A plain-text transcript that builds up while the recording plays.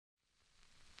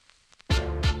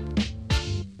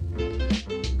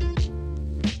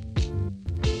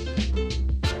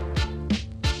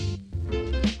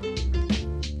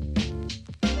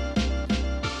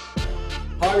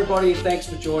everybody. Thanks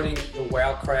for joining the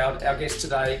WOW Crowd. Our guest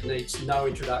today needs no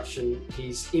introduction.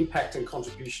 His impact and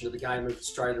contribution to the game of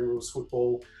Australian rules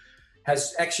football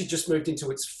has actually just moved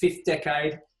into its fifth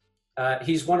decade.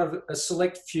 He's one of a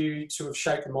select few to have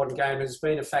shaped the modern game and has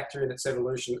been a factor in its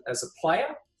evolution as a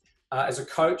player, as a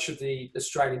coach of the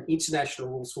Australian international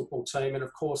rules football team, and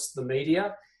of course the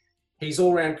media. His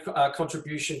all-round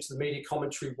contribution to the media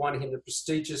commentary won him the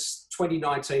prestigious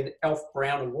 2019 Alf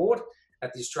Brown Award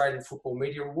at the Australian Football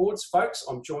Media Awards. Folks,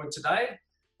 I'm joined today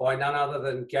by none other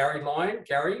than Gary Lyon.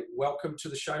 Gary, welcome to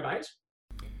the show, mate.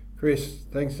 Chris,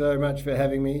 thanks so much for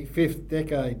having me. Fifth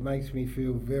decade makes me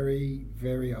feel very,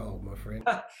 very old, my friend.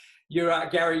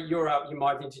 Gary, you're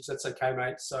my vintage. That's okay,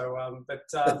 mate. So,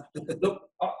 look,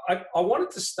 I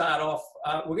wanted to start off.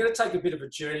 We're going to take a bit of a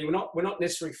journey. We're not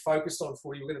necessarily focused on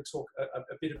footy. We're going to talk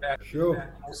a bit about sure.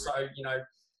 That. Also,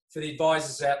 for the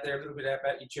advisors out there, a little bit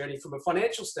about your journey from a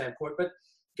financial standpoint. But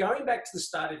going back to the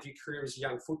start of your career as a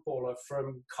young footballer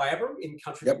from Kyabram in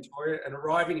country Victoria and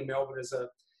arriving in Melbourne as a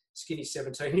skinny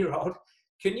 17-year-old,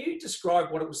 can you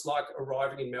describe what it was like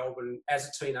arriving in Melbourne as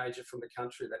a teenager from the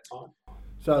country at that time?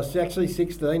 So I was actually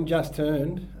 16, just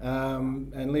turned,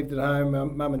 and lived at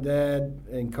home, mum and dad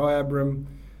in Kyabram,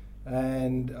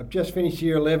 and I've just finished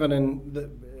year 11,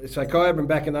 and so Kyabram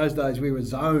back in those days we were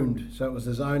zoned, so it was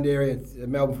a zoned area. The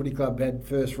Melbourne Footy Club had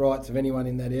first rights of anyone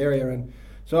in that area, and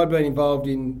so I'd been involved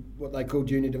in what they call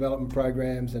junior development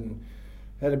programs and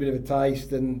had a bit of a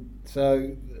taste, and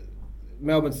so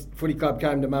Melbourne Footy Club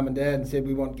came to mum and dad and said,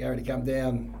 we want Gary to come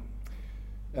down.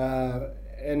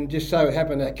 And just so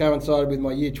happened that coincided with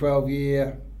my year 12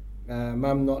 year.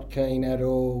 Mum not keen at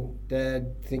all.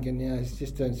 Dad thinking, he's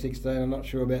just turned 16, I'm not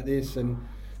sure about this. And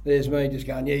there's me just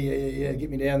going, yeah, get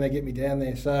me down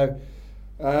there. So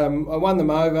I won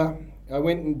them over. I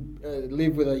went and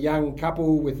lived with a young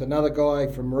couple with another guy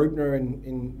from Roopna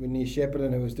in near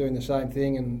Shepparton who was doing the same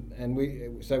thing. And we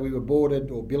were boarded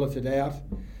or billeted out.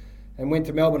 And went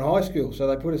to Melbourne High School. So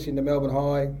they put us into Melbourne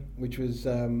High, which was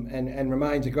and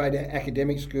remains a great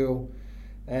academic school.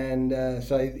 And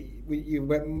you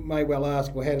may well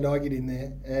ask, well, how did I get in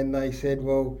there? And they said,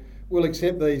 well, we'll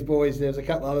accept these boys. There's a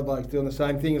couple of other blokes doing the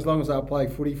same thing as long as they'll play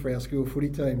footy for our school footy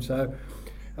team. So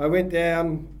I went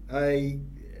down. I'd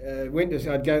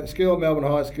go to school at Melbourne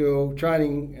High School,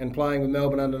 training and playing with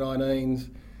Melbourne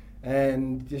under-19s,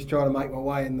 and just trying to make my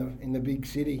way in the big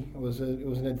city. It was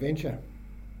an adventure.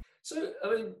 So,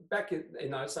 back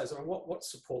in those days, what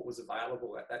support was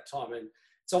available at that time? And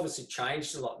it's obviously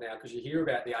changed a lot now because you hear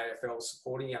about the AFL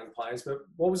supporting young players, but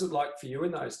what was it like for you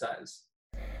in those days?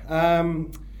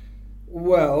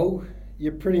 Well,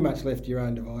 you're pretty much left to your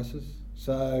own devices.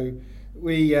 So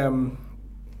we get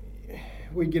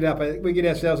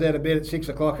ourselves out of bed at 6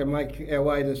 o'clock and make our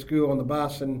way to school on the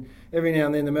bus, and every now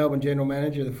and then the Melbourne general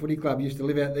manager of the footy club used to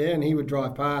live out there, and he would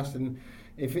drive past, and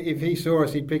if he saw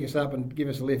us, he'd pick us up and give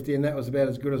us a lift in. That was about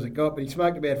as good as it got. But he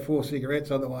smoked about 4 cigarettes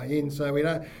on the way in, so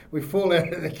we fall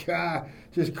out of the car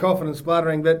just coughing and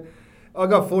spluttering. But I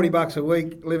got $40 a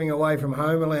week living away from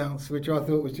home allowance, which I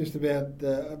thought was just about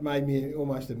made me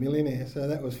almost a millionaire. So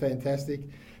that was fantastic.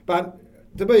 But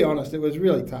to be honest, it was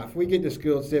really tough. We get to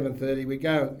school at 7:30. We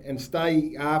go and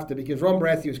stay after because Ron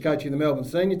Baratheon was coaching the Melbourne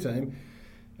senior team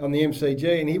on the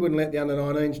MCG, and he wouldn't let the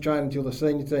under-19s train until the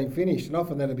senior team finished, and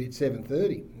often that'd be at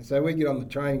 7:30. So we get on the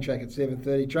training track at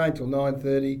 7:30, train till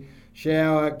 9:30,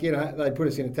 shower, they put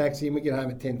us in a taxi, and we get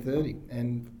home at 10:30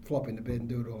 and flop into bed and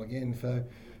do it all again. So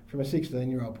from a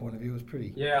 16-year-old point of view, it was pretty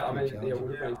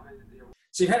challenging.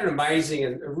 So you've had an amazing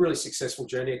and a really successful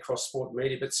journey across sport and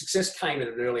media, but success came at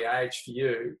an early age for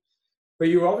you. But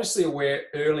you were obviously aware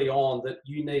early on that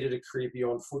you needed a career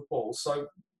beyond football. So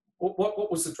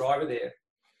what was the driver there?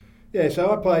 Yeah,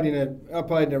 so I played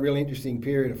in a really interesting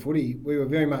period of footy. We were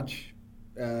very much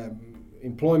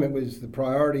employment was the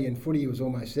priority, and footy was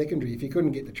almost secondary. If you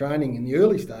couldn't get the training in the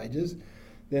early stages,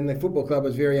 then the football club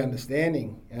was very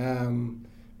understanding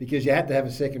because you had to have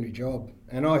a secondary job,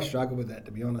 and I struggled with that,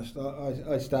 to be honest.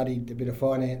 I studied a bit of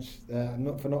finance,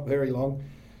 not very long,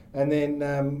 and then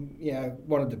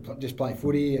wanted to just play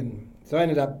footy, and so I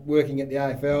ended up working at the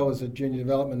AFL as a junior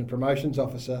development and promotions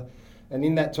officer. And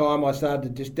in that time, I started to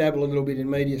just dabble a little bit in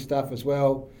media stuff as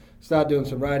well. Started doing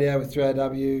some radio with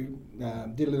 3AW,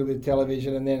 did a little bit of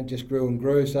television, and then it just grew and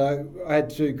grew. So I had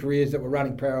 2 careers that were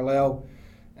running parallel.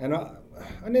 And I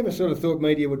never sort of thought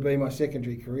media would be my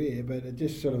secondary career, but it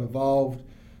just sort of evolved,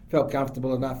 felt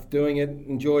comfortable enough doing it,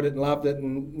 enjoyed it and loved it,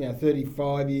 and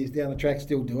 35 years down the track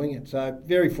still doing it. So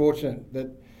very fortunate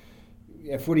that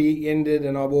footy ended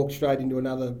and I walked straight into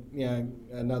another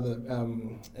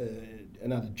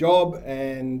job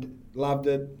and loved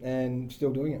it and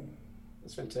still doing it.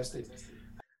 That's fantastic.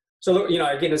 So look,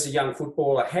 again, as a young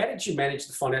footballer, how did you manage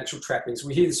the financial trappings?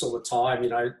 We hear this all the time,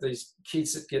 these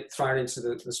kids that get thrown into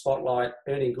the spotlight,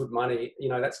 earning good money,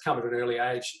 that's come at an early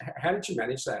age. How did you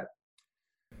manage that?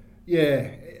 Yeah,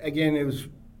 again, it was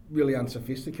really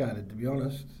unsophisticated, to be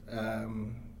honest.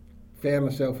 Found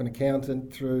myself an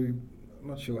accountant through, I'm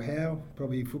not sure how,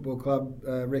 probably football club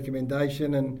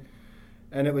recommendation,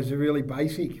 and it was a really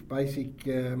basic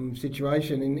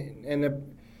situation. And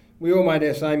we all made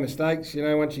our same mistakes.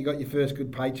 Once you got your first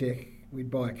good paycheck,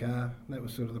 we'd buy a car. That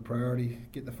was sort of the priority: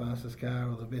 get the fastest car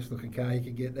or the best looking car you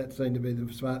could get. That seemed to be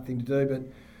the smart thing to do.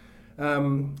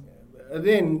 But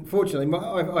then, fortunately,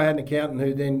 I had an accountant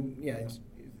who then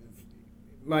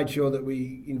made sure that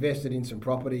we invested in some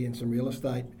property and some real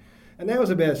estate. And that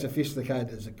was about as sophisticated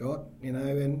as it got,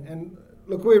 and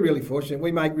look, we're really fortunate.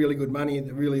 We make really good money at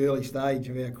the really early stage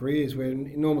of our careers, where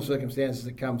in normal circumstances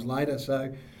it comes later.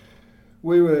 So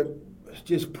we were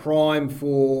just prime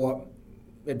for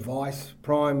advice.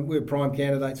 We're prime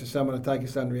candidates for someone to take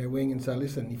us under our wing and say,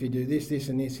 listen, if you do this, this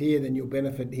and this here, then you'll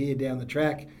benefit here down the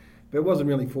track. But it wasn't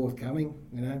really forthcoming,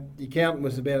 The accountant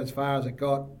was about as far as it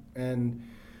got, and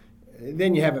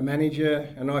then you have a manager,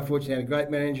 and I fortunately had a great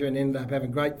manager and ended up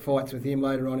having great fights with him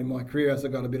later on in my career as I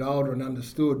got a bit older and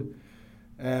understood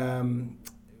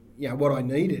what I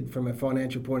needed from a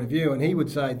financial point of view. And he would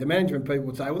say, the management people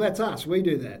would say, well, that's us, we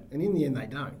do that. And in the end, they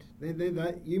don't.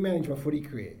 You manage my footy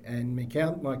career, and my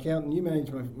accountant, you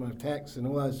manage my tax and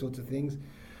all those sorts of things.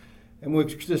 And we're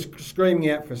just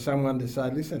screaming out for someone to say,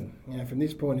 listen, from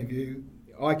this point of view,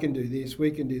 I can do this, we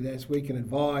can do this, we can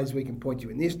advise, we can point you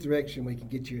in this direction, we can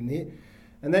get you in there.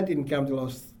 And that didn't come till I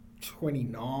was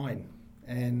 29.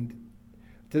 And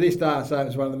to this day, I say it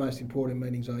was one of the most important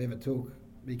meetings I ever took,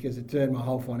 because it turned my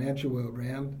whole financial world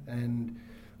round. And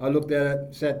I looked at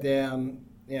it, sat down,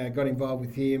 got involved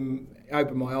with him,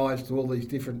 opened my eyes to all these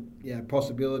different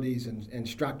possibilities and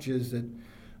structures that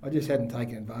I just hadn't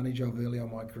taken advantage of early on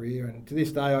in my career. And to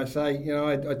this day, I say,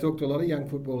 I talk to a lot of young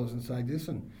footballers and say,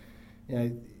 listen,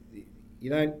 you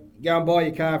don't go and buy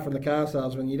your car from the car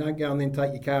salesman. You don't go and then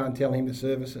take your car and tell him to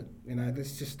service it.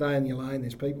 Let's just stay in your lane.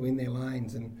 There's people in their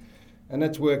lanes, and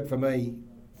that's worked for me.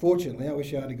 Fortunately, I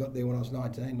wish I had got there when I was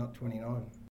 19, not 29.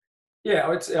 Yeah,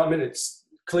 it's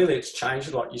clearly it's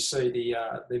changed a lot. You see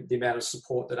the amount of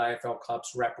support that AFL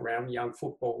clubs wrap around young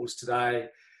footballers today,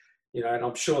 and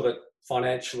I'm sure that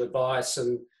financial advice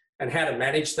and how to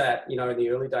manage that, in the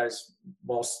early days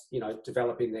whilst,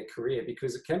 developing their career,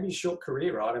 because it can be a short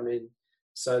career, right?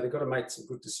 So they've got to make some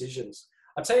good decisions.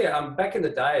 I tell you, back in the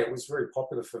day, it was very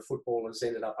popular for footballers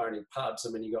ended up owning pubs.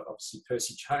 You got obviously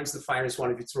Percy Jones, the famous one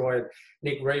in Fitzroy,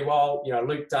 Nick Riewoldt,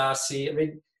 Luke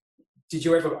Darcy. Did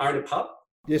you ever own a pub?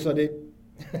 Yes, I did.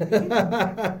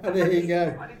 There you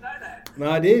go. I didn't know that.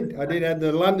 No, I did. I did. I had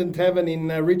the London Tavern in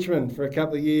Richmond for a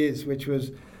couple of years, which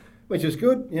was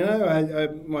good.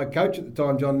 My coach at the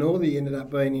time, John Northey, ended up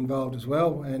being involved as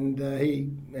well, and he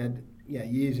had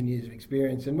years and years of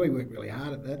experience, and we worked really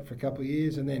hard at that for a couple of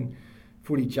years, and then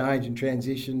footy changed and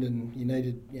transitioned, and you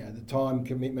needed the time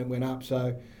commitment went up.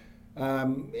 So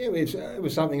it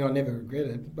was something I never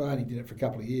regretted, but I only did it for a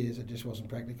couple of years. It just wasn't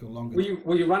practical longer.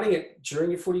 Were you running it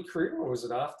during your footy career, or was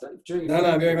it after?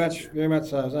 No, very much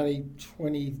so. I was only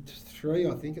 23,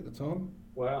 I think, at the time.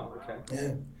 Wow. Okay.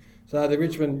 Yeah. So the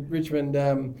Richmond,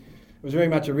 it was very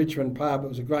much a Richmond pub. It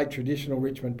was a great traditional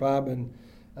Richmond pub, and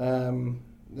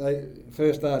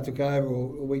first day I took over,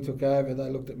 or we took over, they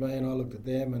looked at me and I looked at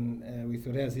them, and we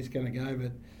thought, how's this going to go?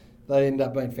 But they ended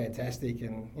up being fantastic,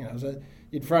 and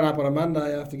you'd front up on a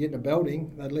Monday after getting a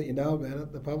belting, they'd let you know about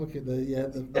it, the public,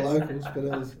 the locals, but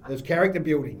it was character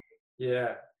building.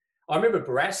 Yeah, I remember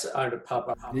Barras owned a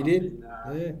pub. He did,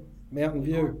 Mountain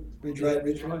View, Bridge Road,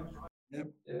 Richmond. Yep.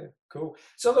 Yeah, cool.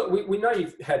 So look, we know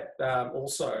you've had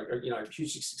also a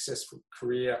hugely successful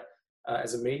career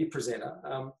as a media presenter,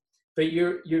 but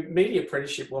your media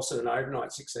apprenticeship wasn't an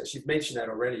overnight success. You've mentioned that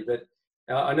already, but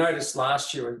I noticed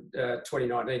last year in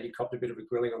 2019 you copped a bit of a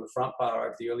grilling on the front bar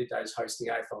over the early days hosting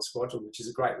AFL Squadron, which is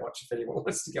a great watch if anyone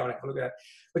wants to go and have a look at it.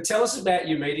 But tell us about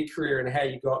your media career and how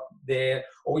you got there,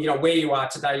 or where you are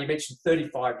today. You mentioned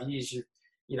 35 years.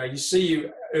 You see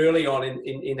you early on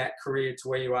in that career to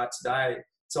where you are today.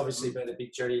 It's obviously been a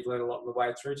big journey. You've learned a lot on the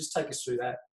way through. Just take us through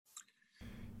that.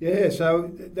 Yeah,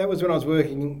 so that was when I was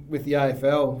working with the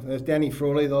AFL. There's Danny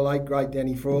Frawley, the late great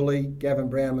Danny Frawley, Gavin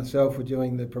Brown and myself were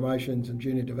doing the promotions and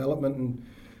junior development, and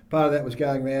part of that was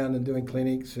going around and doing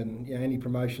clinics and any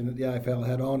promotion that the AFL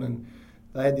had on. And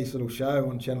they had this little show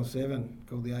on Channel 7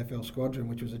 called the AFL Squadron,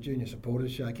 which was a junior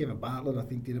supporters show. Kevin Bartlett, I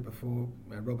think, did it before,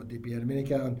 Robert Di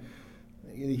Domenico. And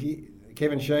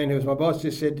Kevin Sheen, who was my boss,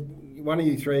 just said, one of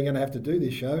you three are going to have to do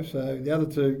this show. So the other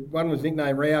two, one was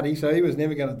nicknamed Rowdy, so he was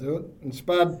never going to do it. And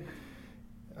Spud,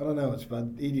 I don't know what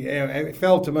Spud, it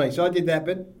fell to me. So I did that,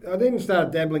 but I then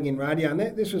started dabbling in radio, and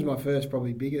this was my first,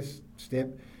 probably biggest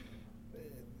step.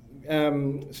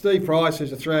 Steve Price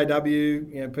is a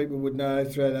 3AW, people would know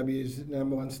 3AW is the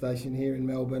number one station here in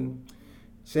Melbourne.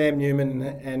 Sam Newman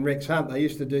and Rex Hunt, they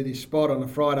used to do this spot on a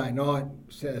Friday night.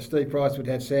 Steve Price would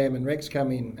have Sam and Rex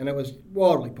come in, and it was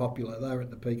wildly popular. They were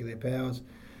at the peak of their powers.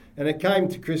 And it came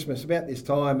to Christmas about this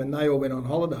time, and they all went on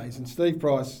holidays. And Steve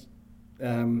Price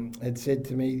had said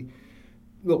to me,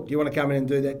 look, do you want to come in and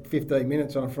do that 15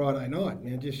 minutes on a Friday night?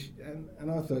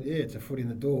 And I thought, yeah, it's a foot in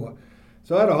the door.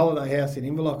 So I had a holiday house in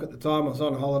Inverloch at the time. I was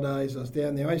on holidays. I was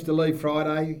down there. I used to leave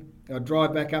Friday. I'd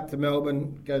drive back up to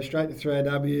Melbourne, go straight to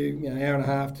 3AW, hour and a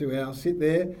half, 2 hours, sit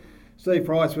there. Steve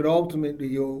Price would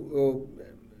ultimately or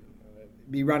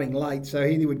be running late, so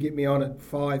he would get me on at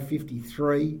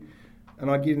 5:53,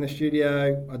 and I'd get in the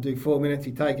studio, I'd do 4 minutes,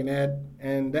 he'd take an ad,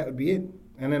 and that would be it.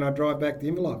 And then I'd drive back to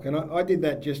Inverloch, and I did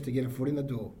that just to get a foot in the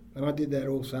door, and I did that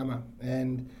all summer.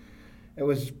 And it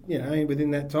was,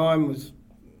 within that time was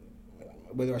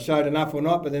whether I showed enough or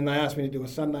not, but then they asked me to do a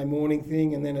Sunday morning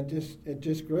thing, and then it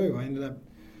just grew. I ended up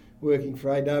working for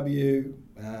AW,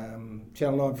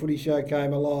 Channel 9 Footy Show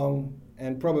came along,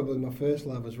 and probably my first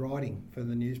love was writing for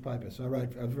the newspaper. So I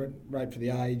wrote for The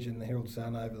Age and the Herald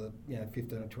Sun over the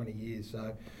 15 or 20 years.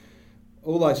 So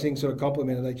all those things sort of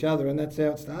complemented each other, and that's how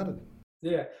it started.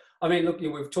 Yeah. I mean, look,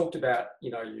 we've talked about,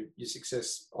 your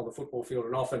success on the football field,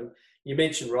 and often you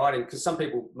mentioned writing, because some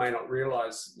people may not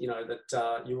realise,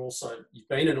 that you've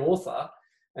been an author,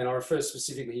 and I refer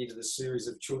specifically here to the series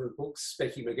of children's books,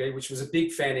 Specky McGee, which was a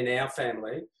big fan in our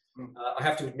family. I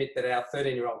have to admit that our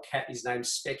 13-year-old cat is named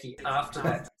Specky after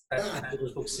that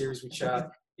children's book series, which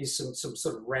is some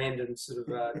sort of random sort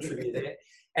of trivia there.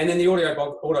 And then the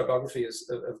autobiography is,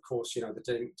 of course,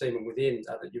 the Demon Within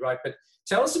that you wrote. But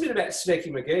tell us a bit about Specky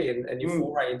McGee and your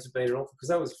foray into being an author, because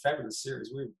that was a fabulous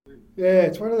series. Yeah,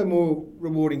 it's one of the more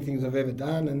rewarding things I've ever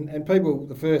done. And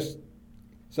people,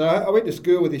 So I went to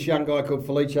school with this young guy called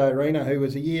Felicio Arena, who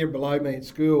was a year below me at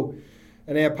school.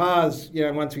 And our paths,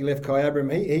 once we left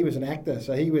Kyabram, he was an actor.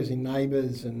 So he was in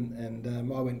Neighbours, and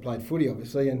I went and played footy,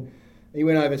 obviously. And he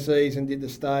went overseas and did the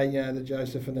stay, the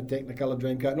Joseph and the Technicolor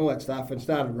Dreamcoat and all that stuff, and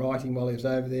started writing while he was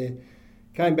over there.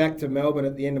 Came back to Melbourne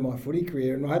at the end of my footy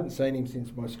career, and I hadn't seen him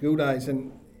since my school days.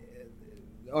 And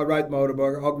I wrote my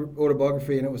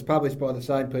autobiography, and it was published by the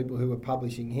same people who were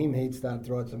publishing him. He'd started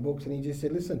to write some books, and he just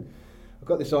said, listen, I've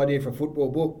got this idea for a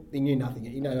football book. He knew nothing.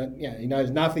 He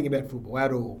knows nothing about football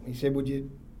at all. He said, would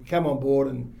you come on board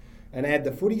and add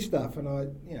the footy stuff? And I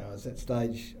was at that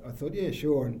stage, I thought, yeah,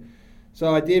 sure. And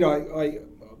so I did. I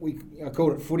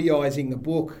called it Footyising the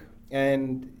book,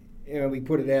 and we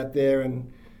put it out there,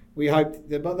 and we hoped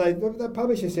that. But the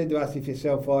publisher said to us, if you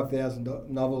sell 5,000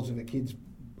 novels of the kids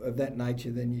of that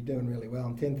nature, then you're doing really well,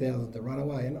 and 10,000 to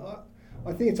Runaway. And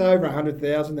I think it's over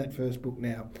 100,000, that first book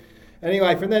now.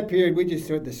 Anyway, from that period, we just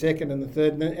went the second and the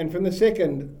third, and from the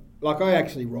second, I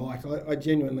actually write. I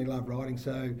genuinely love writing,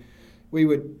 so we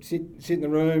would sit in the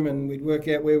room and we'd work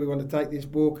out where we want to take this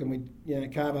book, and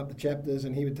we'd carve up the chapters,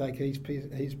 and he would take his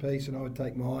piece and I would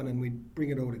take mine, and we'd bring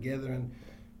it all together. And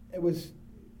it was,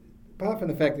 apart from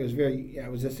the fact that it was it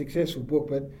was a successful book,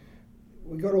 but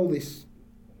we got all this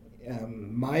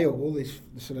mail, all this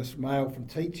sort of mail from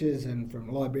teachers and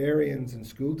from librarians and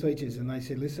school teachers, and they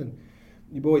said, listen,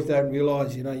 you boys don't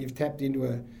realise, you've tapped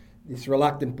into this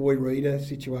reluctant boy reader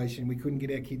situation. We couldn't get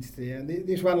our kids there. And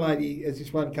this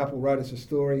one couple wrote us a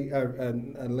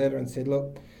letter and said,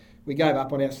 look, we gave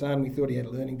up on our son. We thought he had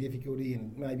a learning difficulty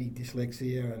and maybe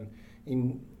dyslexia.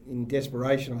 And in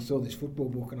desperation, I saw this football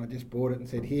book and I just bought it and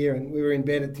said, here. And we were in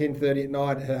bed at 10:30 at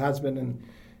night, her husband, and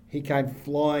he came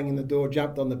flying in the door,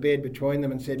 jumped on the bed between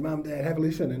them and said, Mum, Dad, have a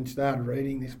listen, and started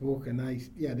reading this book, and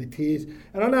the tears.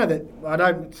 And I know that, I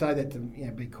don't say that to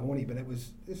be corny, but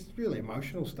it's really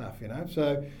emotional stuff,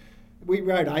 So we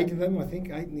wrote 8 of them, I think,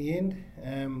 8 in the end.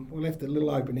 We left it a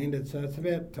little open-ended, so it's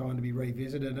about time to be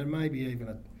revisited, and maybe even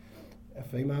a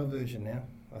female version now.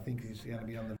 I think is going to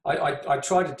be on the... I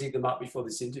tried to dig them up before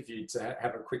this interview to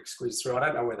have a quick squeeze through. I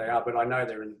don't know where they are, but I know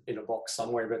they're in a box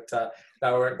somewhere. But they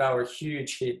were a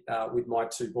huge hit with my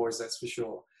 2 boys, that's for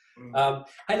sure.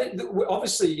 And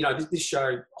obviously, this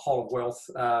show, Whole of Wealth,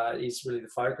 is really the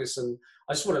focus. And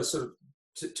I just want to sort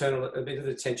of turn a bit of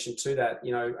attention to that.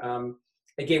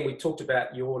 Again, we talked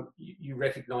about you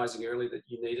recognising early that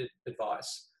you needed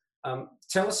advice.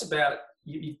 Tell us about...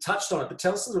 You touched on it, but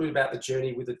tell us a little bit about the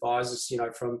journey with advisors, you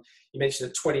mentioned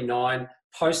at 29.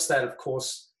 Post that, of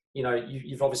course,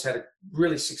 you've obviously had a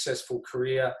really successful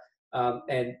career,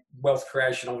 and wealth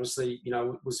creation obviously,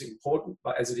 was important,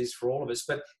 as it is for all of us.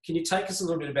 But can you take us a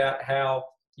little bit about how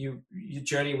your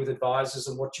journey with advisors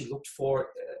and what you looked for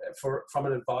from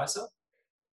an advisor?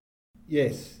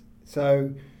 Yes.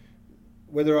 So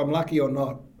whether I'm lucky or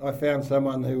not, I found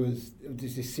someone who was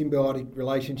just this symbiotic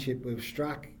relationship. We've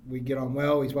struck. We get on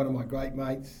well. He's one of my great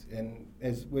mates, and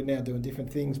as we're now doing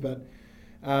different things, but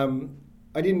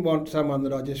I didn't want someone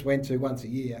that I just went to once a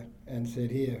year and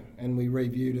said here, and we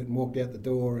reviewed it and walked out the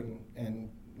door, and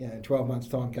 12 months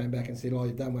time came back and said, oh,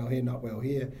 you've done well here, not well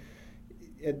here.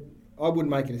 I wouldn't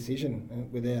make a decision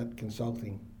without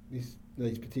consulting these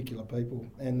particular people,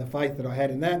 and the faith that I had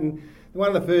in that. And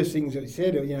one of the first things that he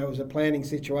said, it was a planning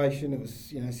situation. It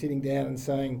was, sitting down and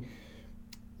saying,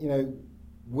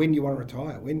 when do you want to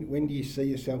retire? When do you see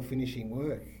yourself finishing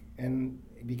work? And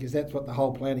because that's what the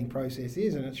whole planning process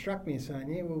is. And it struck me as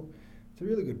saying, yeah, well, it's a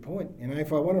really good point.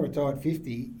 If I want to retire at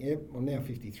 50, I'm now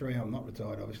 53, I'm not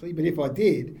retired obviously, but if I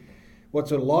did, what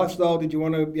sort of lifestyle did you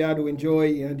want to be able to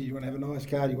enjoy? Did you want to have a nice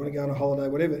car? Do you want to go on a holiday?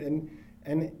 Whatever.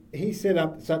 And he set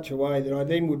up such a way that I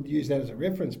then would use that as a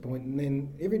reference point, and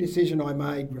then every decision I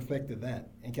made reflected that.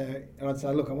 Okay, and I'd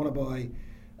say, look, I want to buy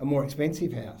a more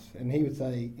expensive house, and he would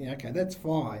say, okay, that's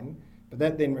fine, but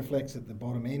that then reflects at the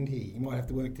bottom end here. You might have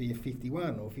to work till you're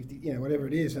 51 or 50, whatever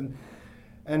it is, and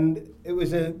it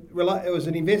was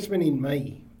an investment in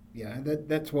me.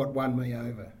 That's what won me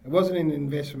over. It wasn't an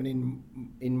investment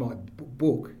in my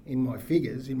book, in my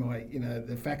figures, in my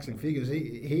the facts and figures.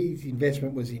 His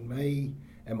investment was in me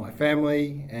and my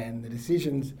family, and the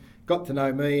decisions got to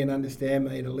know me and understand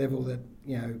me at a level that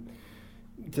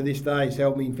to this day has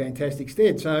held me in fantastic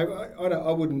stead. So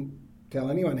I wouldn't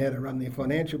tell anyone how to run their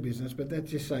financial business, but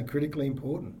that's just so critically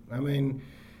important. I mean,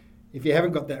 if you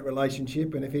haven't got that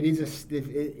relationship, and if it is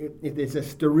if there's a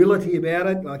sterility about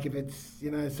it, like if it's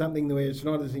something where it's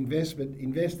not as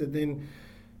invested, then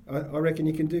I reckon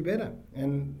you can do better.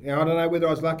 And I don't know whether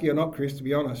I was lucky or not, Chris, to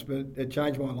be honest, but it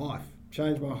changed my life,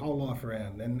 changed my whole life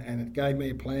around, and it gave me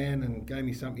a plan and gave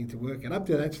me something to work at up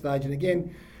to that stage. And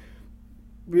again,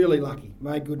 really lucky,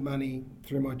 made good money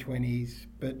through my 20s,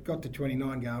 but got to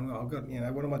 29 going, well, I've got,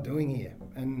 what am I doing here?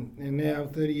 And now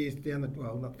 30 years down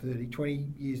not 30, 20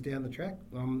 years down the track,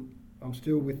 I'm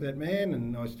still with that man,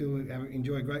 and I still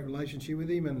enjoy a great relationship with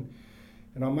him, and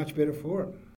I'm much better for it.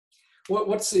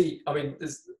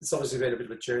 It's obviously been a bit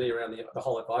of a journey around the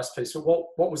whole advice piece, but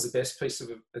what was the best piece of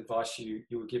advice you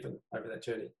were given over that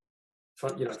journey?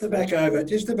 Just to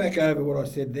back over what I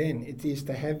said then, it is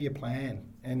to have your plan.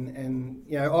 And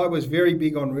I was very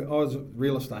big on, I was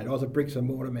real estate. I was a bricks and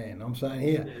mortar man. I'm saying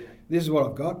here, this is what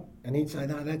I've got. And he'd say,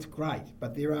 no, that's great,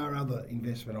 but there are other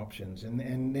investment options. And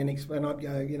then explain, I'd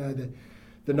go,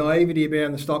 the naivety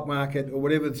around the stock market or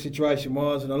whatever the situation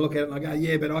was, and I look at it and I go,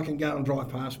 yeah, but I can go and drive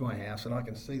past my house and I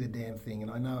can see the damn thing,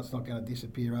 and I know it's not going to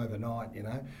disappear overnight,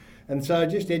 And so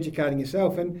just educating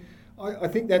yourself. And I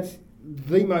think that's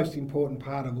the most important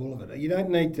part of all of it. You don't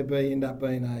need to end up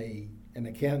being an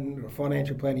accountant or a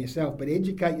financial planner yourself, but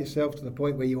educate yourself to the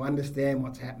point where you understand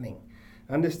what's happening,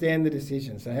 understand the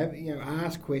decisions. So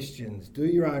ask questions, do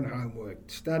your own homework,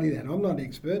 study that. I'm not an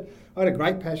expert. I had a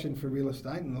great passion for real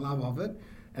estate and the love of it,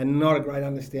 and not a great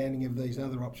understanding of these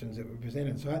other options that were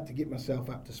presented. So I had to get myself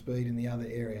up to speed in the other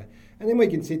area. And then we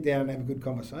can sit down and have a good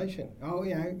conversation.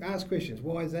 Ask questions.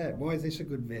 Why is that? Why is this a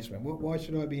good investment? Why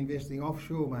should I be investing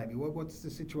offshore maybe? What's the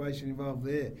situation involved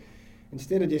there?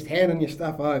 Instead of just handing your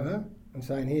stuff over and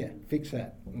saying, here, fix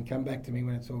that, and come back to me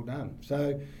when it's all done.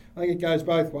 So I think it goes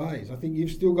both ways. I think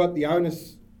you've still got the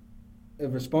onus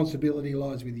of responsibility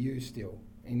lies with you still.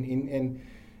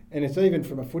 And it's even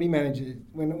from a footy manager.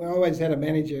 When I always had a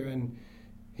manager, and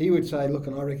he would say, look,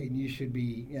 and I reckon you should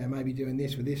be maybe doing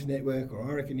this with this network, or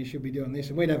I reckon you should be doing this.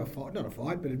 And we'd have a fight, not a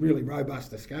fight, but a really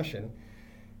robust discussion.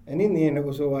 And in the end, it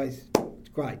was always, it's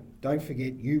great. Don't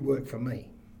forget, you work for me.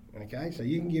 Okay, so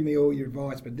you can give me all your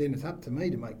advice, but then it's up to me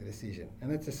to make the decision.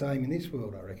 And that's the same in this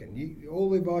world, I reckon. All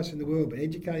the advice in the world, but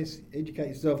educate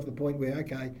yourself to the point where,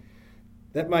 okay,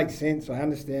 that makes sense, I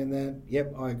understand that,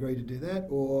 yep, I agree to do that,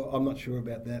 or I'm not sure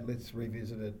about that, let's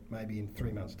revisit it maybe in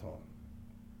 3 months' time.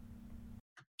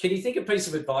 Can you think of a piece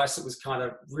of advice that was kind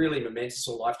of really momentous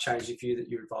or life-changing for you that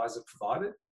your advisor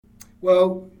provided?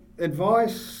 Well,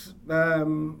 advice, I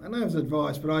know it was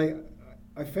advice, but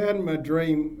I found my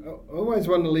dream. I always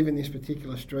wanted to live in this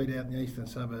particular street out in the eastern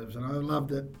suburbs, and I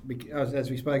loved it because, as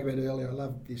we spoke about earlier, I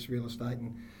loved this real estate,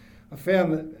 and I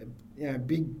found that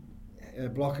big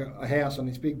a house on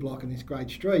this big block in this great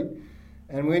street,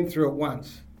 and went through it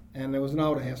once, and there was an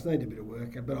older house, needed a bit of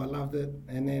work, but I loved it.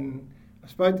 And then I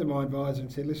spoke to my advisor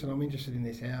and said, listen, I'm interested in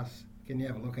this house, can you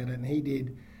have a look at it? And he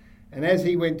did. And as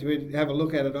he went to have a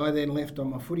look at it, I then left on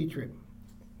my footy trip,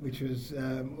 which was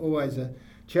always a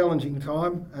challenging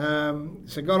time.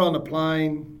 So got on the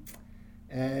plane,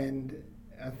 and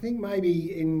I think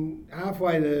maybe in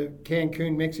halfway to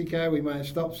Cancun, Mexico, we may have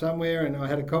stopped somewhere, and I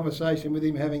had a conversation with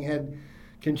him, having had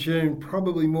consumed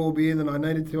probably more beer than I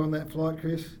needed to on that flight,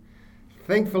 Chris.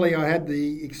 Thankfully, I had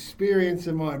the experience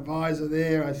of my advisor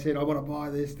there. I said, I want to buy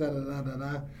this,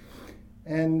 da-da-da-da-da.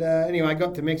 And anyway, I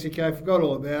got to Mexico, forgot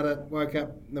all about it, woke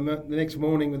up the next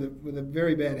morning with a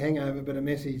very bad hangover, but a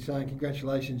message saying,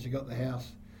 congratulations, you got the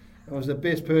house. It was the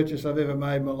best purchase I've ever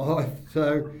made in my life.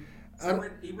 So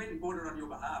he went and bought it on your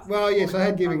behalf. Well, yes,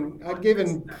 I'd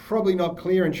given probably not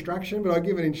clear instruction, but I'd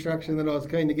given instruction that I was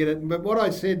keen to get it. But what I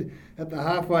said at the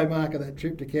halfway mark of that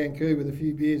trip to Cancun with a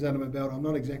few beers under my belt, I'm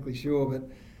not exactly sure, but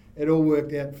it all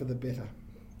worked out for the better.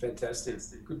 Fantastic.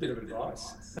 Good bit of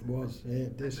advice. It was, yeah,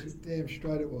 damn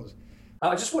straight it was.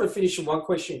 I just want to finish with one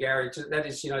question, Gary. That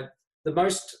is, the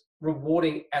most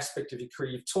rewarding aspect of your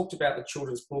career. You've talked about the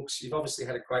children's books. You've obviously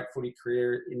had a great footy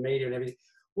career in media and everything.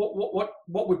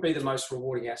 What would be the most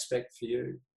rewarding aspect for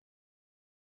you?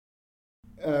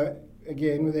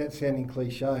 Again, without sounding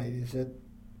cliche, is that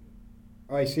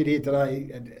I sit here today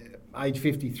at age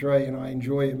 53 and I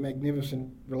enjoy a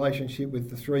magnificent relationship with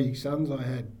the three sons I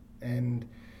had. And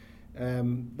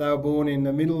they were born in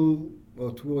the middle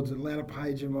or towards the latter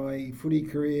page of my footy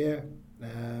career.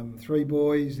 Three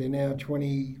boys, they're now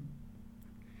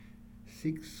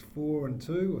 26, 4 and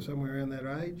 2 or somewhere around that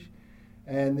age.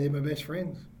 And they're my best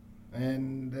friends,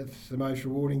 and that's the most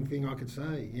rewarding thing I could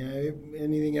say.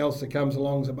 Anything else that comes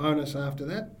along is a bonus after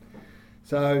that.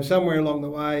 So somewhere along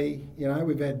the way,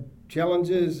 we've had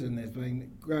challenges, and there's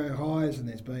been highs and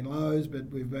there's been lows, but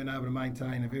we've been able to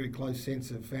maintain a very close sense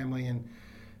of family, and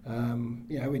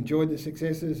enjoyed the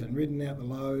successes and ridden out the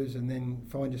lows, and then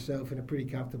find yourself in a pretty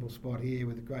comfortable spot here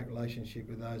with a great relationship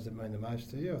with those that mean the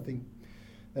most to you. I think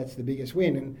that's the biggest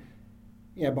win. And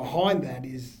behind that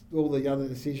is all the other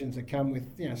decisions that come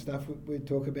with, stuff we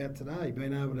talk about today,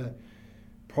 being able to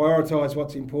prioritise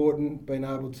what's important, being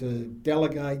able to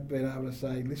delegate, being able to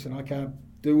say, listen, I can't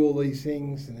do all these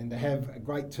things, and then to have a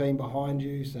great team behind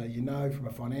you so from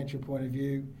a financial point of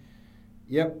view,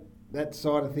 that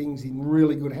side of things in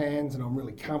really good hands, and I'm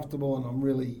really comfortable, and I'm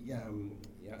really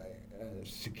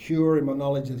secure in my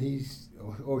knowledge that he's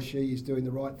or she is doing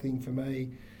the right thing for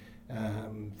me.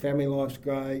 Family life's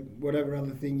great, whatever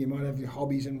other thing you might have, your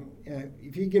hobbies, and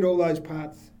if you get all those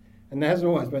parts, and that hasn't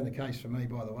always been the case for me,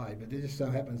 by the way, but it just so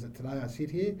happens that today I sit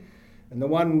here, and the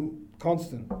one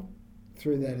constant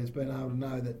through that has been able to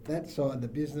know that side of the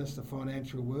business, the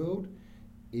financial world,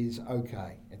 is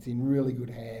okay. It's in really good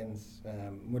hands.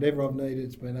 Whatever I've needed,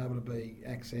 it's been able to be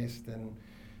accessed, and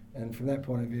from that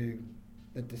point of view,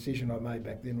 that decision I made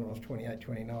back then when I was 28,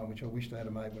 29, which I wished I had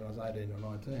made when I was 18 or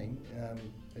 19,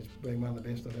 has been one of the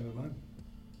best I've ever made.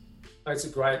 That's a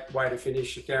great way to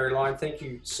finish. Gary Lyon, thank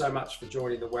you so much for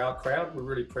joining the WOW Crowd. We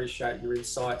really appreciate your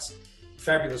insights.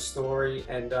 Fabulous story,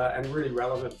 and really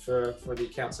relevant for the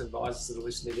accounts advisors that are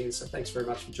listening in. So thanks very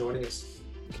much for joining us.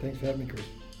 Thanks for having me, Chris.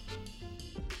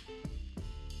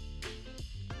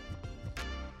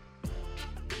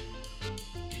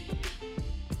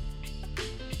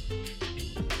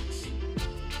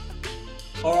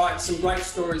 All right, some great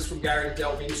stories from Gary to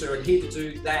delve into, and here to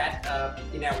do that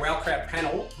in our WOW Crowd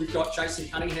panel, we've got Jason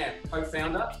Cunningham,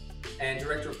 co-founder and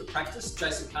director of the practice.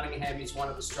 Jason Cunningham is one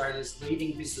of Australia's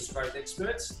leading business growth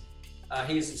experts.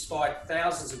 He has inspired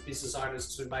thousands of business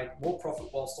owners to make more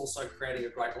profit whilst also creating a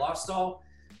great lifestyle.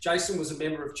 Jason was a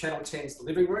member of Channel 10's The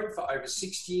Living Room for over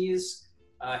 6 years.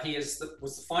 He was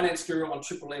the finance guru on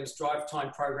Triple M's drive time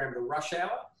program, The Rush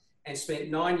Hour, and spent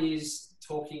 9 years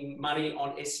talking money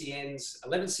on SEN's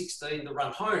 11:16, The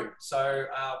Run Home. So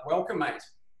welcome, mate.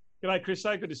 G'day, Chris.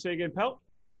 So good to see you again, pal.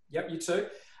 Yep, you too.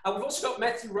 We've also got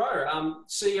Matthew Rowe,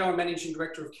 CEO and Managing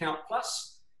Director of Count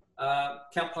Plus.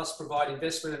 Count Plus provide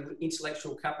investment and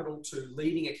intellectual capital to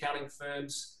leading accounting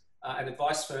firms and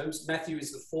advice firms. Matthew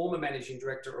is the former Managing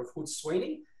Director of Hood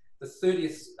Sweeney, the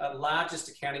 30th largest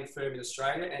accounting firm in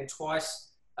Australia, and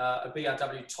twice a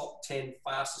BRW top 10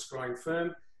 fastest growing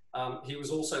firm. He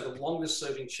was also the longest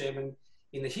serving chairman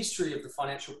in the history of the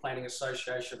Financial Planning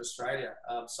Association of Australia.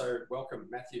 So welcome,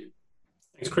 Matthew.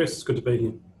 Thanks, Chris. It's good to be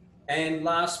here. And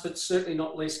last but certainly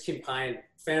not least, Kim Payne,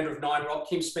 founder of Nine Rock.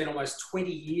 Kim spent almost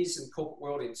 20 years in the corporate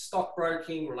world in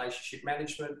stockbroking, relationship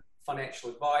management, financial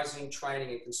advising,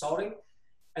 training and consulting.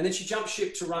 And then she jumped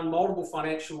ship to run multiple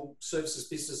financial services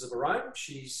businesses of her own.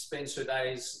 She spends her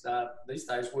days, these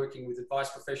days, working with advice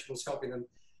professionals, helping them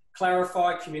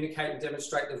clarify, communicate, and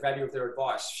demonstrate the value of their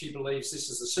advice. She believes this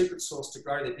is the secret sauce to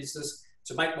grow their business,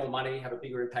 to make more money, have a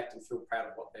bigger impact, and feel proud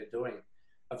of what they're doing.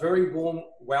 A very warm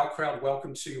Wow Crowd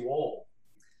welcome to you all.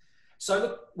 So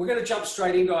look, we're going to jump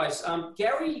straight in, guys.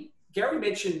 Gary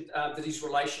mentioned that his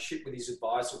relationship with his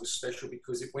advisor was special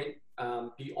because it went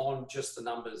beyond just the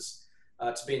numbers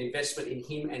to be an investment in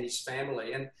him and his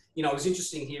family. And, you know, it was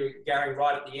interesting hearing Gary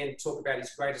right at the end talk about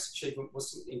his greatest achievement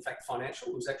wasn't in fact financial,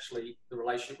 it was actually the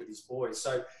relationship with his boys.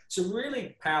 So some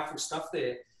really powerful stuff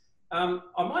there. I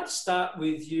might start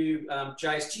with you,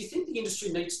 Jace. Do you think the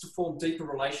industry needs to form deeper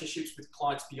relationships with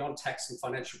clients beyond tax and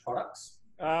financial products?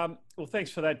 Well, thanks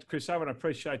for that, Chris. I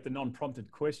appreciate the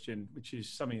non-prompted question, which is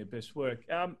some of your best work.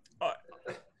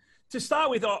 To start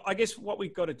with, I guess what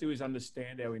we've got to do is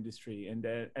understand our industry, and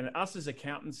us as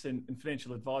accountants and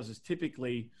financial advisors,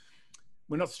 typically,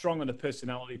 we're not strong on the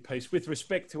personality piece with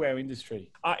respect to our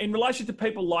industry. In relation to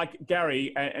people like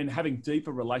Gary and having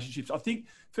deeper relationships, I think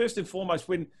first and foremost,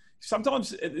 when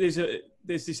sometimes there's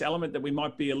this element that we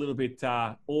might be a little bit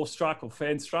awestruck or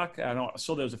fan-struck, and I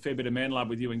saw there was a fair bit of man love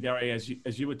with you and Gary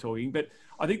as you were talking, but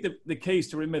I think the key is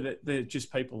to remember that they're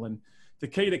just people, and the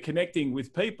key to connecting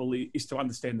with people is to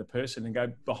understand the person and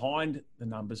go behind the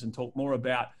numbers and talk more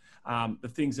about the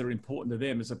things that are important to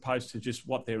them as opposed to just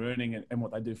what they're earning and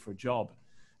what they do for a job.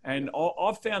 And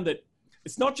I've found that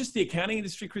it's not just the accounting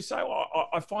industry, Chris.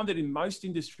 I find that in most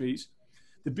industries,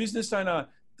 the business owner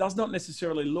does not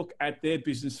necessarily look at their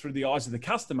business through the eyes of the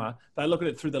customer. They look at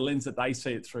it through the lens that they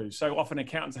see it through. So often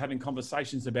accountants are having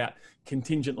conversations about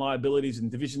contingent liabilities and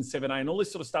Division 7A and all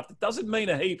this sort of stuff that doesn't mean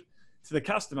a heap to the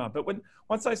customer. But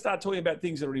once they start talking about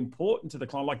things that are important to the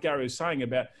client, like Gary was saying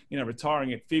about, you know,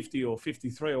 retiring at 50 or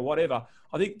 53 or whatever,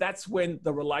 I think that's when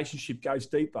the relationship goes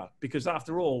deeper, because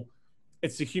after all,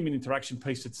 it's the human interaction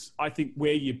piece. It's, I think,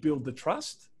 where you build the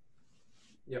trust.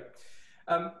 Yep.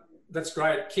 That's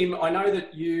great. Kim, I know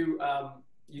that you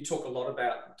talk a lot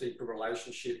about deeper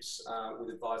relationships with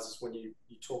advisors when you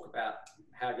talk about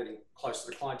how getting close to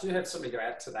the client. Do you have something to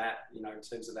add to that, you know, in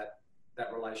terms of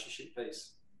that relationship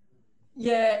piece?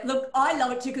 Yeah, look, I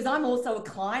love it too, because I'm also a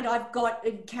client. I've got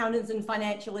accountants and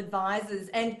financial advisors.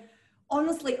 And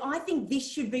honestly, I think this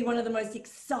should be one of the most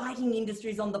exciting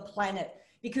industries on the planet,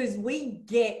 because we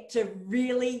get to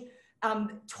really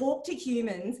talk to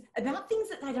humans about things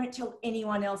that they don't tell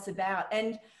anyone else about.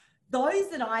 And those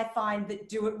that I find that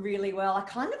do it really well, I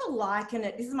kind of liken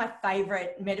it, this is my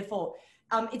favorite metaphor,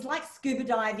 it's like scuba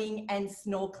diving and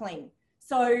snorkeling.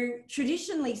 So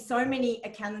traditionally, so many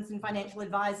accountants and financial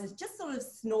advisors just sort of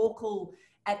snorkel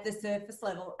at the surface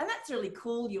level. And that's really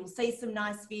cool. You'll see some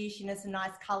nice fish, you know, some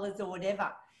nice colors or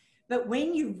whatever. But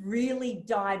when you really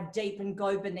dive deep and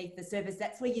go beneath the surface,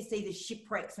 that's where you see the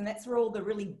shipwrecks, and that's where all the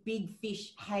really big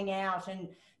fish hang out, and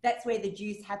that's where the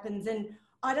juice happens. And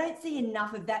I don't see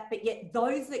enough of that, but yet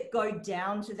those that go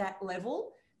down to that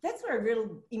level, that's where a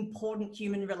real important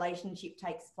human relationship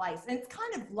takes place. And it's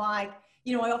kind of like,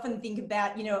 you know, I often think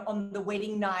about, you know, on the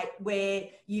wedding night where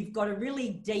you've got a really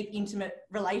deep, intimate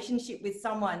relationship with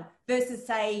someone versus,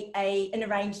 say, an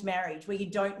arranged marriage where you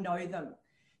don't know them.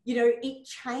 You know, it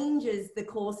changes the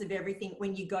course of everything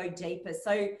when you go deeper.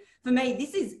 So for me,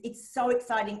 it's so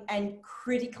exciting and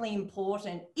critically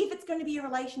important if it's going to be a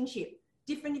relationship.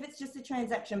 Different if it's just a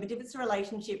transaction, but if it's a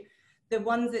relationship, the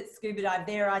ones that scuba dive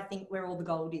there, I think where all the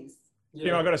gold is. Yeah,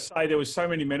 you know, I've got to say, there was so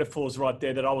many metaphors right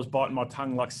there that I was biting my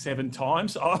tongue like 7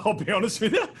 times. I'll be honest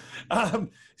with you.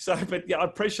 But yeah, I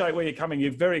appreciate where you're coming.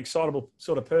 You're a very excitable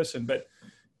sort of person. But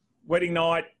wedding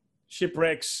night,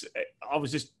 shipwrecks, I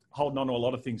was just holding on to a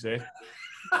lot of things there.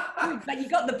 But you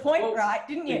got the point right,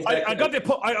 didn't you? I got the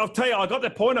point. I'll tell you, I got the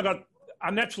point. I got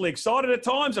unnaturally excited at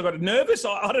times. I got nervous.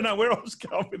 I don't know where I was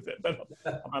going with it, but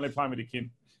I'm only playing with you,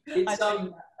 Kim.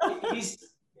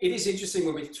 It is interesting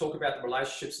when we talk about the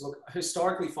relationships. Look,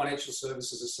 historically, financial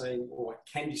services are seen, or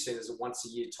can be seen, as a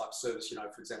once-a-year type service, you know,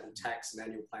 for example, tax and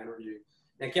annual plan review.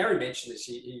 Now, Gary mentioned this,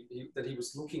 that he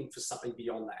was looking for something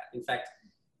beyond that. In fact,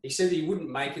 he said he wouldn't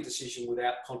make a decision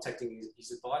without contacting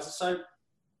his advisor. So,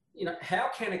 you know, how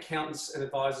can accountants and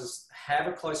advisors have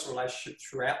a close relationship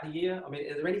throughout the year? I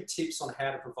mean, are there any tips on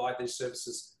how to provide these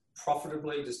services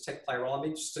profitably? Does tech play a role? I'm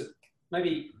interested,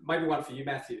 maybe one for you,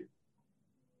 Matthew.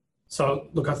 So,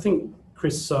 look, I think,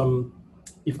 Chris,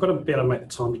 you've got to be able to make the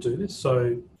time to do this.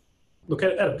 So, look,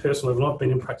 at a personal level, I've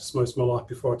been in practice most of my life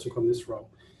before I took on this role.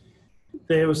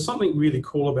 There was something really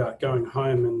cool about going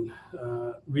home and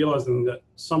realising that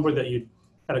somebody that you'd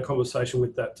had a conversation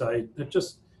with that day,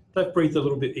 they've breathed a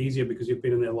little bit easier because you've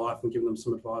been in their life and given them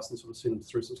some advice and sort of seen them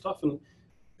through some stuff. And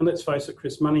let's face it,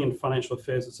 Chris, money and financial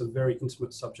affairs, it's a very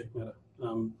intimate subject matter.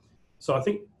 So I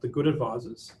think the good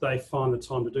advisors, they find the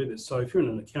time to do this. So if you're in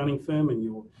an accounting firm and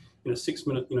you're in a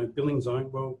 6-minute, billing zone,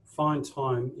 well, find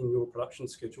time in your production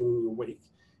schedule in your week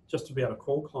just to be able to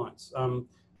call clients.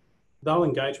 They'll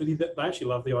engage with you. They actually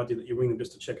love the idea that you ring them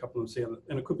just to check up on them, see how,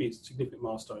 and it could be a significant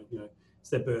milestone. It's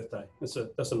their birthday. That's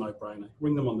a no-brainer.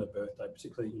 Ring them on their birthday,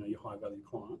 particularly your high-value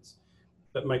clients,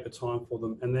 but make the time for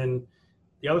them. And then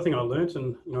the other thing I learnt,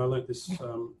 and I learnt this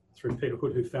through Peter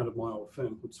Hood, who founded my old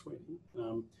firm, Hood Sweeney.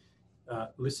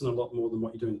 Listen a lot more than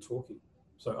what you're doing talking.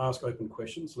 So ask open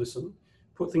questions, listen,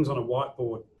 put things on a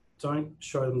whiteboard. Don't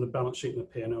show them the balance sheet and the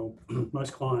P&L.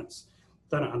 Most clients,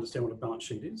 they don't understand what a balance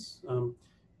sheet is.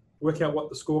 Work out what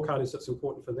the scorecard is that's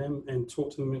important for them and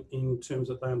talk to them in terms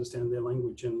that they understand their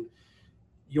language. And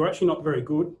you're actually not very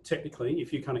good technically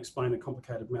if you can't explain a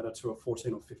complicated matter to a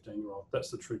 14 or 15-year-old.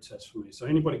 That's the true test for me. So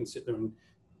anybody can sit there and,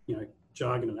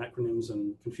 jargon and acronyms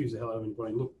and confuse the hell out of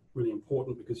anybody and look really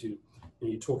important because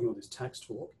you're talking all this tax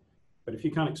talk. But if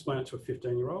you can't explain it to a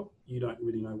 15-year-old, you don't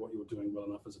really know what you're doing well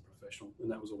enough as a professional. And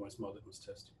that was always my litmus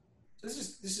test. So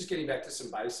this is getting back to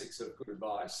some basics of good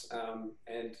advice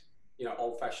and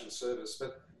old-fashioned service.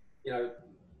 But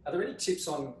are there any tips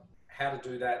on how to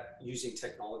do that using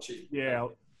technology? Yeah.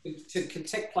 Can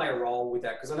tech play a role with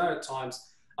that? Because I know at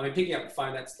times, picking up the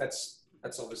phone, that's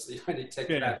obviously you don't need tech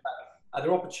for that. But are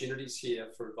there opportunities here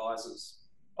for advisors?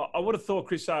 I would have thought,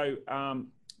 Chris, so,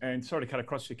 and sorry to cut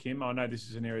across you, Kim, I know this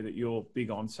is an area that you're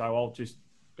big on, so I'll just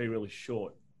be really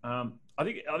short. I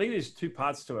think there's two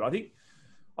parts to it.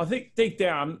 I think deep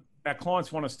down, our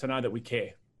clients want us to know that we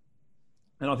care.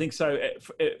 And I think so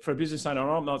for a business owner,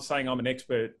 I'm not saying I'm an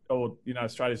expert or,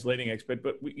 Australia's leading expert,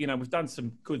 but we've done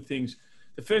some good things.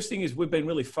 The first thing is we've been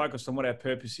really focused on what our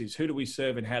purpose is. Who do we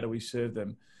serve and how do we serve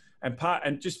them?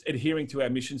 And just adhering to our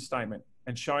mission statement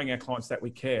and showing our clients that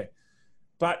we care.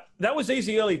 But that was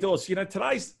easy early doors.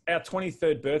 Today's our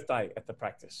 23rd birthday at the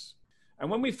practice. And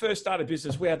when we first started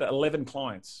business, we had 11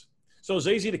 clients. So it was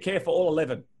easy to care for all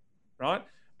 11, right?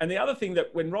 And the other thing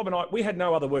that when Rob and we had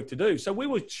no other work to do. So we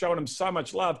were showing them so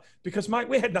much love because, mate,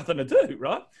 we had nothing to do,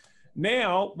 right?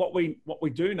 Now, what we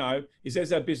do know is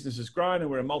as our business has grown and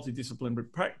we're a multidisciplinary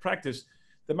practice,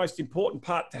 the most important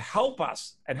part to help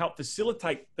us and help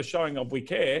facilitate the showing of we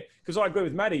care, because I agree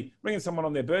with Maddie, ringing someone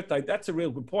on their birthday, that's a real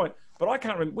good point. But I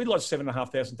can't remember, we lodged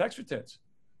 7,500 tax returns.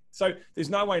 So there's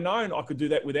no way known I could do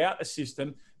that without a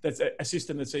system that's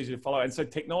easy to follow. And so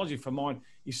technology for mine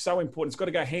is so important. It's got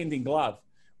to go hand in glove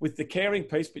with the caring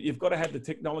piece, but you've got to have the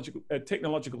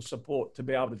technological support to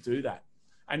be able to do that.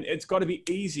 And it's got to be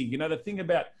easy. The thing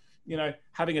about,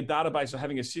 having a database or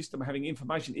having a system, or having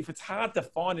information, if it's hard to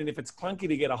find and if it's clunky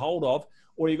to get a hold of,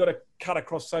 or you've got to cut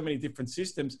across so many different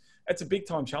systems, it's a big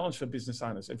time challenge for business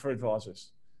owners and for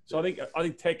advisors. So I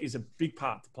think tech is a big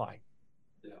part to play.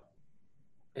 Yeah.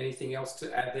 Anything else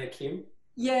to add there, Kim?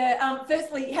 Yeah.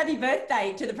 Firstly, happy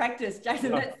birthday to the practice,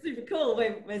 Jason. That's super cool.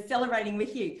 We're celebrating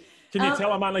with you. Can you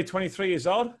tell I'm only 23 years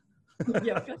old?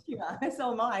 Yeah, of course you are.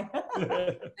 So am I.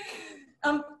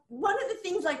 One of the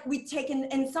things like with tech,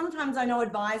 and sometimes I know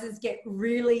advisors get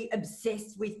really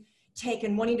obsessed with tech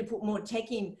and wanting to put more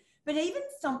tech in, but even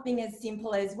something as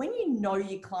simple as when you know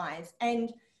your clients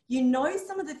and you know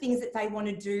some of the things that they want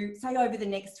to do, say over the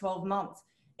next 12 months,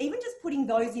 even just putting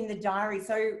those in the diary.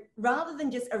 So rather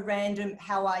than just a random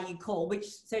how are you call, which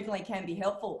certainly can be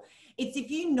helpful, it's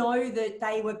if you know that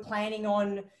they were planning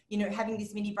on, having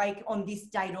this mini break on this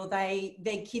date, or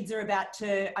their kids are about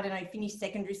to, finish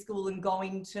secondary school and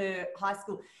going to high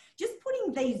school. Just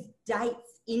putting these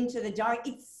dates into the diary,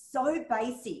 it's so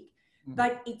basic,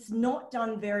 but it's not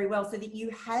done very well, so that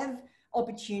you have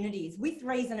opportunities with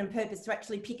reason and purpose to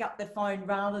actually pick up the phone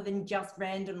rather than just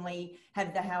randomly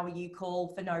have the how are you call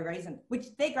for no reason, which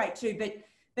they're great too,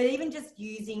 but even just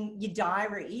using your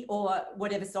diary or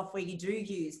whatever software you do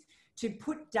use to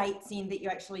put dates in that you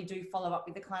actually do follow up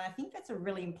with the client. I think that's a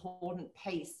really important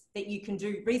piece that you can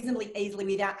do reasonably easily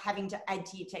without having to add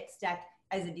to your tech stack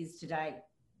as it is today.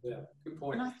 Yeah, good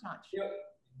point. Nice touch. Yeah.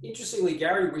 Interestingly,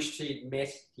 Gary wished he'd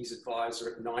met his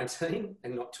advisor at 19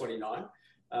 and not 29.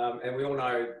 And we all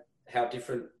know how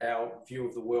different our view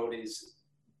of the world is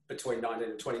between 19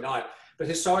 and 29. But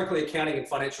historically, accounting and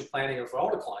financial planning are for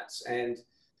older clients, and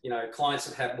clients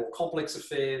that have more complex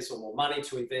affairs or more money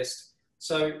to invest.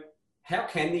 So how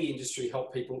can the industry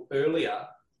help people earlier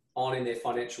on in their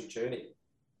financial journey?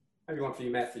 Maybe one for you,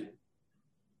 Matthew.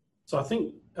 So I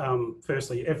think,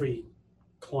 firstly, every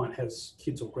client has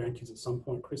kids or grandkids at some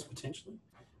point, Chris, potentially.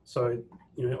 So,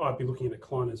 I'd be looking at a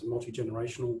client as a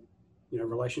multi-generational,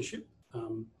 relationship.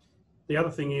 The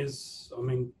other thing is,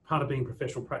 part of being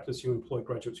professional practice, you employ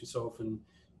graduates yourself and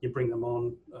you bring them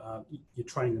on, you're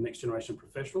training the next generation of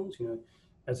professionals.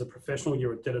 as a professional,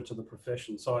 you're a debtor to the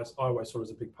profession. So I always thought it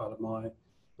was a big part of my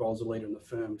role as a leader in the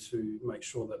firm to make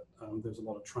sure that there's a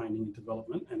lot of training and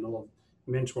development and a lot of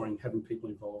mentoring, having people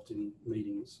involved in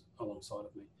meetings alongside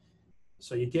of me.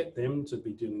 So you get them to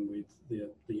be dealing with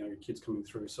the younger kids coming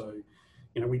through. So,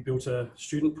 you know, we built a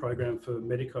student program for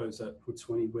medicos at Hood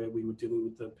 20 where we were dealing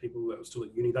with the people that were still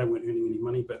at uni. They weren't earning any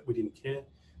money, but we didn't care.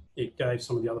 It gave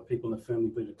some of the other people in the firm the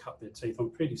ability to cut their teeth on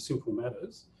pretty simple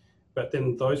matters. But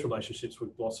then those relationships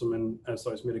would blossom, and as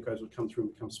those medicos would come through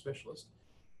and become specialists,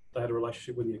 they had a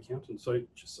relationship with the accountant. So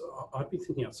just, I'd be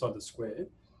thinking outside the square,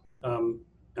 and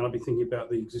I'd be thinking about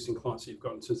the existing clients that you've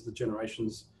got in terms of the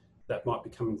generations that might be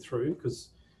coming through, because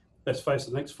let's face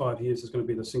it, the next 5 years is going to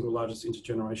be the single largest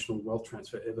intergenerational wealth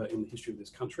transfer ever in the history of this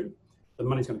country. The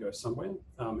money's going to go somewhere,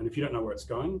 and if you don't know where it's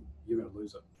going, you're going to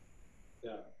lose it.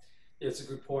 Yeah, it's a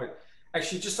good point.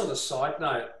 Actually, just on a side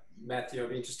note, Matthew,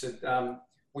 I'm interested.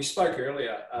 We spoke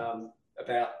earlier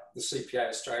about the CPA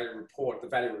Australia report, the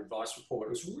Value of Advice report. It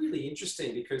was really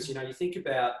interesting because, you know, you think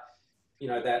about, you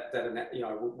know,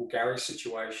 Gary's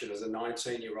situation as a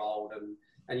 19-year-old,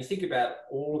 and you think about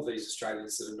all of these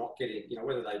Australians that are not getting, you know,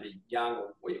 whether they be young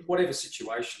or whatever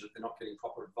situation, that they're not getting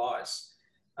proper advice.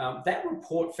 That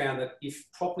report found that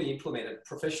if properly implemented,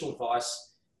 professional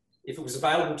advice, if it was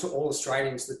available to all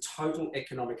Australians, the total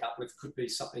economic uplift could be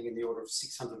something in the order of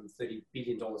 $630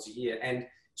 billion a year. And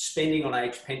spending on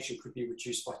age pension could be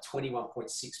reduced by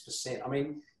 21.6%. I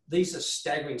mean, these are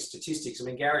staggering statistics. I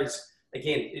mean, Gary's,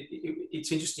 again,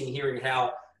 it's interesting hearing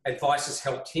how advice has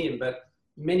helped him, but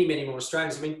many, many more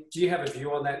Australians. I mean, do you have a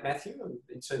view on that, Matthew,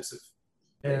 in terms of?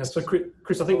 Yeah, so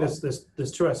Chris, I think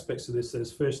there's two aspects to this.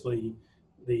 There's firstly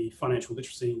the financial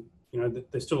literacy. You know,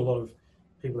 there's still a lot of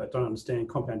people that don't understand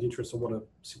compound interest or what a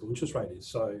simple interest rate is.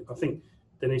 So I think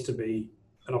there needs to be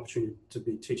an opportunity to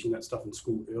be teaching that stuff in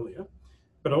school earlier.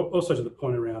 But also to the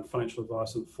point around financial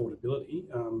advice and affordability,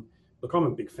 look, I'm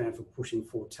a big fan for pushing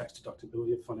for tax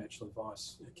deductibility of financial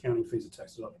advice. Accounting fees are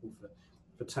tax deductible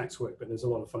for tax work, but there's a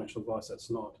lot of financial advice that's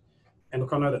not. And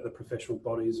look, I know that the professional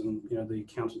bodies and, you know, the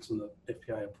accountants and the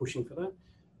FPA are pushing for that.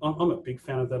 I'm a big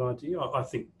fan of that idea. I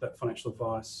think that financial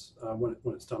advice, when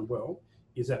it's done well,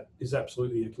 is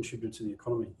absolutely a contributor to the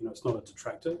economy. You know, it's not a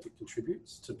detractor; it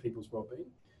contributes to people's well-being.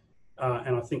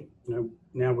 And I think, you know,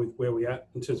 now with where we're at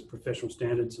in terms of professional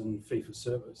standards and fee for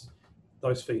service,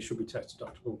 those fees should be tax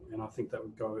deductible, and I think that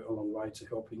would go a long way to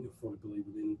helping affordability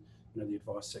within, you know, the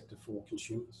advice sector for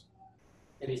consumers.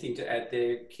 Anything to add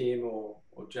there, Kim or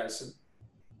Jason?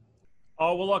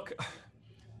 Oh, well, look,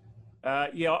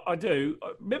 yeah, I do.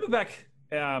 Remember back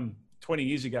 20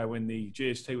 years ago when the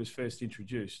GST was first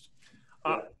introduced.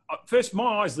 First,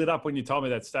 my eyes lit up when you told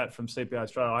me that stat from CPA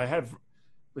Australia. I have,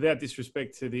 without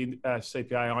disrespect to the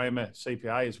CPA, I am a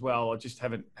CPA as well. I just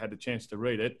haven't had the chance to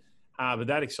read it, but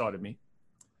that excited me.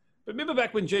 But remember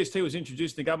back when GST was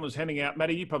introduced, the government was handing out,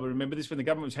 Matty, you probably remember this, when the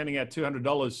government was handing out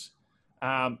 $200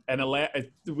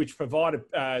 which provided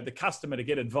the customer to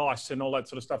get advice and all that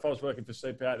sort of stuff. I was working for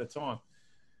CPA at the time.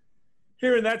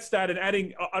 Hearing that stat and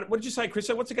adding, what did you say, Chris?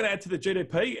 So what's it going to add to the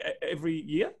GDP every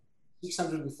year?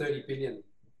 630 billion.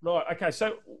 Right. Okay.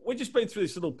 So we've just been through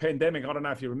this little pandemic. I don't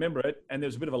know if you remember it. And there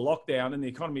was a bit of a lockdown and the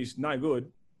economy's no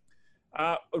good.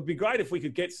 It would be great if we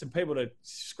could get some people to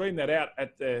scream that out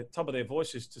at the top of their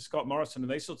voices to Scott Morrison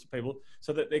and these sorts of people,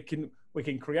 so that we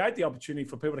can create the opportunity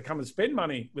for people to come and spend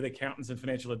money with accountants and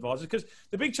financial advisors. Because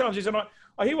the big challenge is, and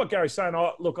I hear what Gary's saying,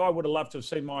 look, I would have loved to have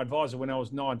seen my advisor when I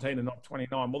was 19 and not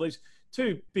 29. Well, there's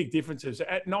two big differences.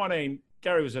 At 19,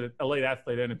 Gary was an elite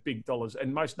athlete earning big dollars,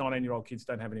 and most 19-year-old kids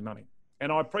don't have any money.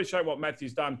 And I appreciate what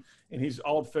Matthew's done in his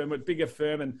old firm, a bigger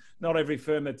firm, and not every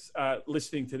firm that's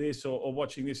listening to this or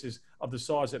watching this is of the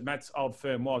size that Matt's old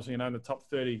firm was, you know, in the top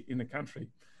 30 in the country.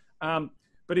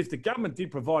 But if the government did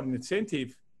provide an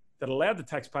incentive that allowed the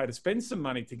taxpayer to spend some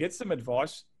money to get some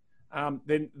advice,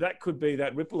 then that could be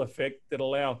that ripple effect that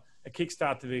allow a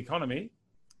kickstart to the economy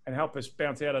and help us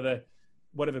bounce out of the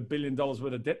whatever $1 billion worth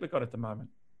of debt we've got at the moment.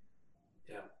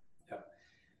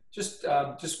 Just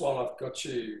while I've got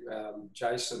you,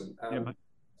 Jason,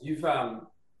 you've, I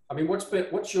mean,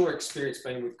 what's your experience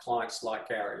been with clients like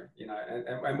Gary? You know,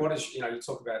 and what is, you know, you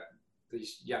talk about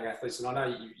these young athletes, and I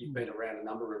know you've been around a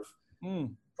number of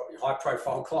probably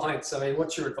high-profile clients. I mean,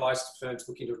 what's your advice to firms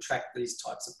looking to attract these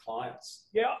types of clients?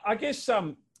 Yeah, I guess,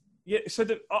 yeah. So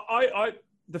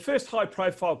the first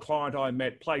high-profile client I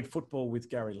met played football with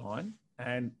Gary Lyon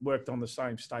and worked on the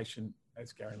same station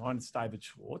as Gary Lyon. It's David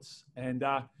Schwartz, and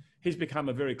he's become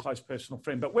a very close personal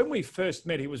friend. But when we first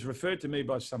met, he was referred to me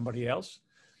by somebody else,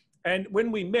 and when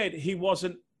we met, he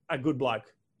wasn't a good bloke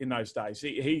in those days.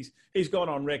 He's gone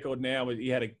on record now. He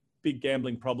had a big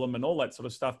gambling problem and all that sort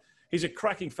of stuff. He's a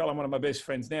cracking fellow, one of my best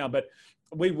friends now, but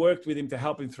we worked with him to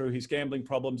help him through his gambling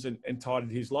problems and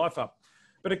tidied his life up.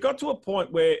 But it got to a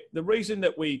point where the reason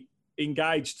that we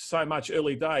engaged so much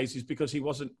early days is because he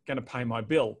wasn't going to pay my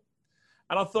bill.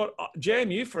 And I thought,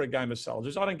 jam you for a game of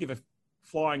soldiers. I don't give a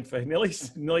flying for nearly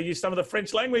use some of the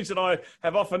French language that I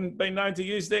have often been known to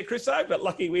use there, Chris, but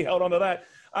lucky we held on to that.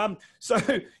 So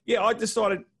yeah, I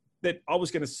decided that I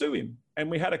was going to sue him, and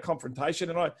we had a confrontation,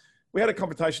 and we had a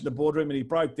confrontation in the boardroom, and he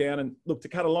broke down. And look, to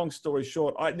cut a long story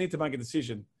short, I need to make a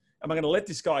decision. Am I going to let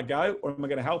this guy go, or am I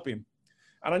going to help him?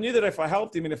 And I knew that if I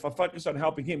helped him and if I focused on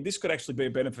helping him, this could actually be a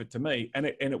benefit to me, and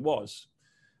it was.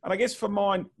 And I guess for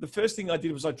mine, the first thing I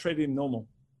did was I treated him normal,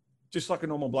 just like a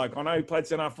normal bloke. I know he played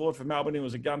centre forward for Melbourne. He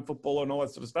was a gun footballer and all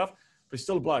that sort of stuff, but he's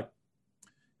still a bloke.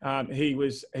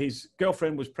 His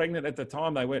girlfriend was pregnant at the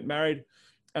time. They weren't married.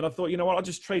 And I thought, you know what, I'll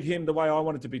just treat him the way I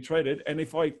wanted to be treated. And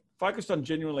if I focused on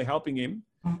genuinely helping him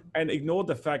and ignored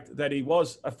the fact that he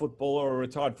was a footballer or a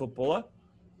retired footballer,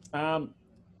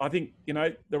 I think, you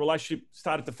know, the relationship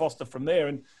started to foster from there.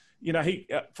 And, you know,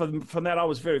 from that, I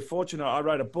was very fortunate. I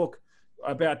wrote a book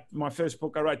about my first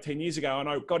book I wrote 10 years ago, and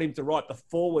I got him to write the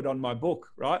foreword on my book,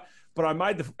 right? But I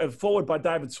made the foreword by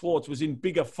David Swartz was in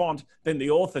bigger font than the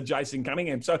author, Jason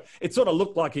Cunningham. So it sort of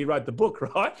looked like he wrote the book,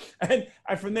 right? And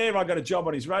from there, I got a job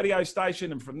on his radio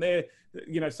station. And from there,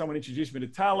 you know, someone introduced me to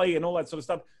Tally and all that sort of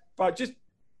stuff. But just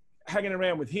hanging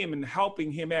around with him and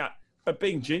helping him out, but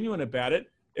being genuine about it,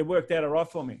 it worked out all right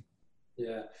for me.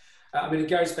 Yeah. I mean, it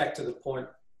goes back to the point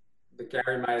that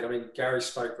Gary made. I mean, Gary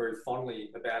spoke very fondly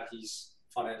about his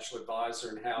financial advisor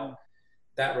and how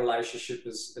that relationship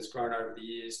has grown over the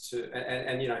years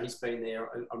and you know, he's been there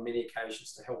on many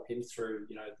occasions to help him through,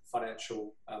 you know,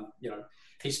 financial, you know,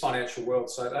 his financial world.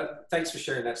 So thanks for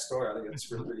sharing that story. I think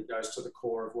it really goes to the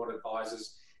core of what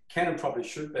advisors can and probably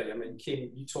should be. I mean,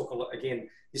 Kim, you talk a lot, again,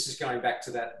 this is going back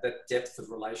to that depth of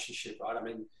relationship, right? I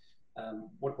mean,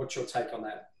 what's your take on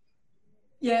that?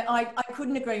 Yeah, I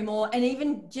couldn't agree more. And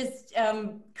even just,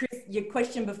 Chris, your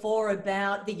question before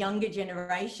about the younger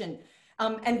generation,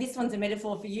 and this one's a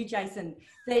metaphor for you, Jason,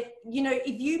 that, you know,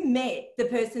 if you met the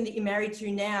person that you're married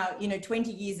to now, you know,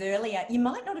 20 years earlier, you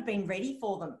might not have been ready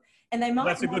for them. And they might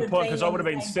That's a good point, because I would have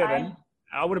been 7.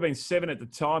 I would have been 7 at the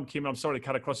time, Kim. I'm sorry to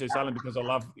cut across this, Alan, because I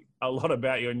love a lot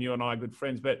about you, and you and I are good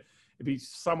friends, but it'd be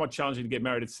somewhat challenging to get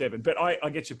married at 7. But I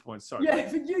get your point. Sorry. Yeah,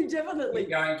 for you, definitely.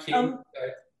 Keep going, Kim.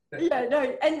 Yeah,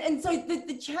 no. And so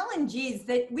the challenge is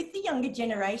that with the younger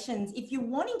generations, if you're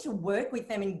wanting to work with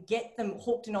them and get them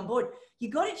hooked and on board,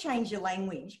 you've got to change your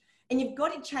language and you've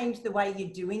got to change the way you're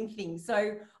doing things.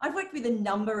 So I've worked with a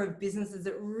number of businesses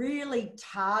that really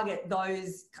target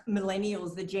those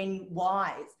millennials, the Gen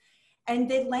Ys, and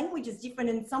their language is different.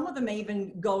 And some of them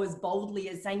even go as boldly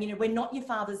as saying, you know, we're not your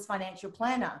father's financial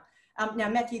planner. Now,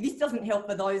 Matthew, this doesn't help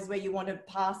for those where you want to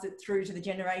pass it through to the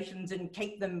generations and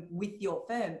keep them with your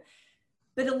firm.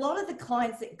 But a lot of the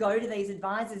clients that go to these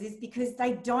advisors is because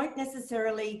they don't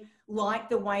necessarily like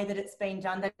the way that it's been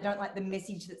done. They don't like the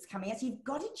message that's coming out. So you've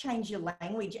got to change your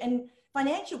language. And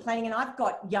financial planning, and I've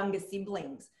got younger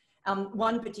siblings.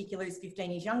 One particular is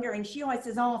 15 years younger, and she always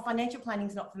says, oh, financial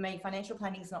planning's not for me. Financial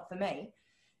planning's not for me.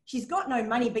 She's got no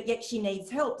money, but yet she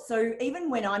needs help. So even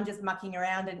when I'm just mucking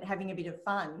around and having a bit of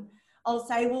fun, I'll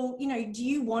say, well, you know, do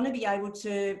you want to be able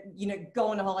to, you know, go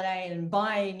on a holiday and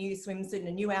buy a new swimsuit and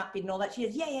a new outfit and all that? She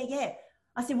goes, yeah.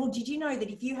 I said, well, did you know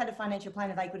that if you had a financial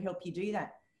planner, they could help you do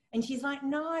that? And she's like,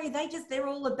 no, they're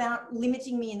all about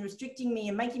limiting me and restricting me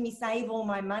and making me save all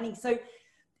my money. So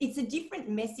it's a different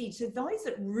message. So those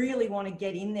that really want to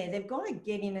get in there, they've got to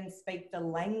get in and speak the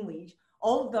language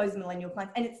of those millennial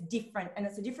clients. And it's different, and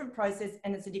it's a different process,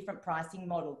 and it's a different pricing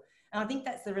model. And I think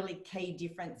that's the really key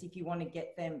difference if you want to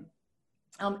get them.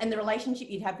 And the relationship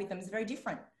you'd have with them is very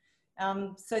different.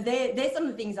 So there's some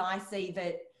of the things I see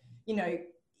that, you know,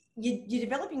 you're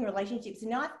developing relationships.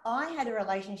 And I had a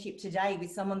relationship today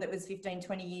with someone that was 15,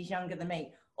 20 years younger than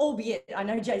me, albeit I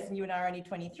know, Jason, you and I are only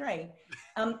 23.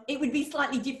 It would be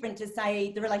slightly different to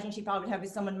say the relationship I would have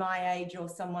with someone my age or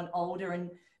someone older,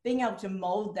 and being able to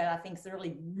mold that, I think, is a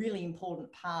really, really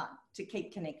important part to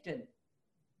keep connected.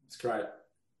 It's great.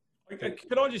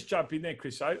 Can I just jump in there,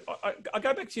 Chris? I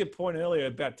go back to your point earlier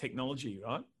about technology,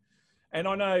 right? And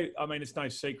I know, I mean, it's no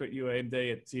secret you were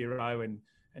MD at Xero and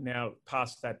now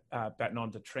past that baton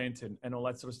on to Trent and all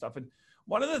that sort of stuff. And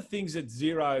one of the things that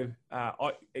Xero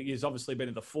has obviously been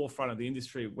at the forefront of the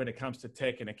industry when it comes to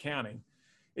tech and accounting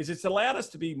is it's allowed us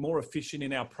to be more efficient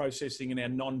in our processing and our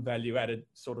non-value added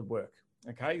sort of work,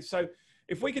 okay? So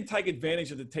if we can take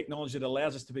advantage of the technology that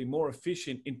allows us to be more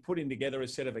efficient in putting together a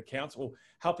set of accounts or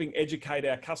helping educate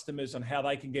our customers on how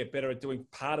they can get better at doing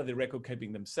part of the record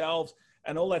keeping themselves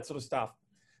and all that sort of stuff,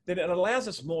 then it allows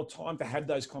us more time to have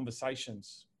those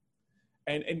conversations.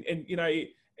 And you know,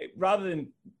 rather than,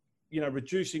 you know,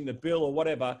 reducing the bill or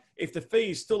whatever, if the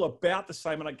fee is still about the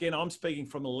same, and again, I'm speaking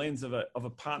from the lens of a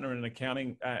partner in an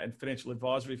accounting and financial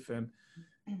advisory firm,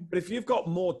 but if you've got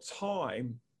more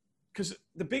time, because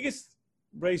the biggest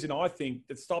reason I think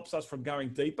that stops us from going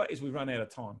deeper is we run out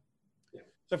of time. Yeah.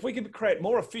 So if we can create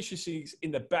more efficiencies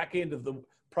in the back end of the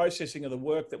processing of the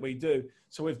work that we do,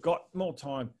 so we've got more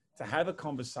time to have a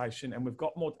conversation, and we've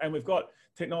got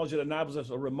technology that enables us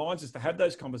or reminds us to have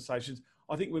those conversations,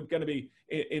 I think we're going to be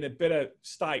in a better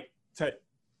state to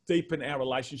deepen our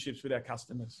relationships with our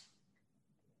customers.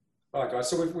 All right, guys.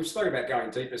 So we've spoken about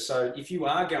going deeper. So if you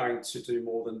are going to do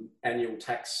more than annual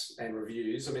tax and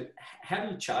reviews, I mean, how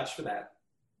do you charge for that?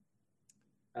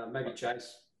 Maybe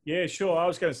Chase. Yeah, sure. I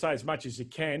was going to say as much as you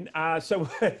can. No,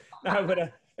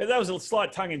 but that was a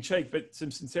slight tongue in cheek, but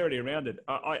some sincerity around it.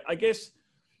 I guess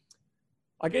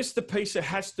the piece that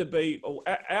has to be,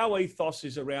 our ethos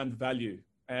is around value,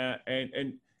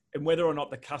 and whether or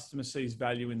not the customer sees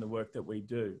value in the work that we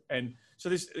do. And so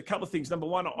there's a couple of things. Number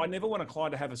one, I never want a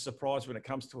client to have a surprise when it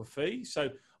comes to a fee. So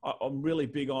I'm really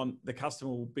big on the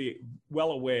customer will be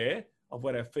well aware of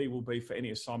what our fee will be for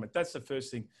any assignment. That's the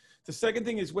first thing. The second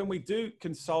thing is when we do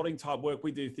consulting type work,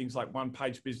 we do things like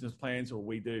one-page business plans, or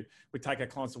we take our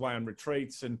clients away on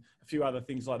retreats and a few other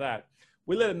things like that.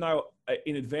 We let them know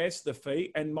in advance the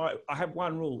fee. And I have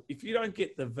one rule: if you don't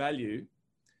get the value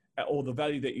or the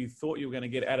value that you thought you were going to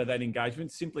get out of that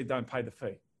engagement, simply don't pay the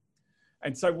fee.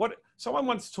 And so what someone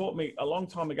once taught me a long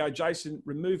time ago, Jason,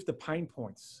 remove the pain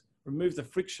points, remove the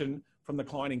friction from the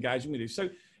client engaging with you. So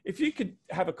if you could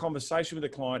have a conversation with a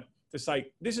client to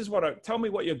say, tell me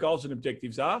what your goals and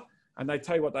objectives are, and they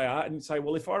tell you what they are, and say,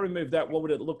 well, if I remove that, what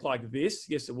would it look like? This?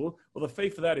 Yes, it will. Well, the fee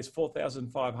for that is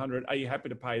 $4,500. Are you happy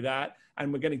to pay that?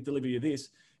 And we're going to deliver you this.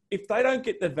 If they don't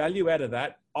get the value out of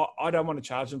that, I don't want to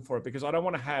charge them for it, because I don't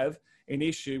want to have an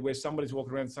issue where somebody's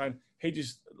walking around saying, he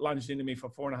just lunged into me for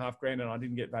 $4,500 and I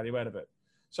didn't get value out of it.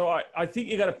 So I think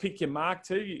you got to pick your mark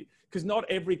too, because not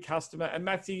every customer, and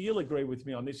Matthew, you'll agree with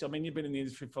me on this. I mean, you've been in the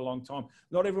industry for a long time.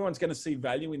 Not everyone's going to see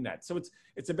value in that. So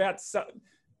it's about,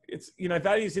 you know,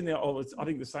 value's in I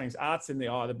think the saying is art's in the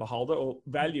eye of the beholder, or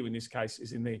value in this case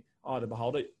is in the eye of the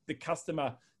beholder. The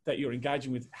customer that you're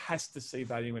engaging with has to see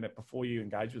value in it before you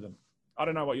engage with them. I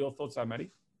don't know what your thoughts are,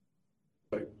 Matty.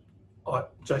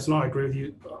 Jason, I agree with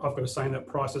you. I've got a saying that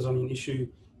price is only an issue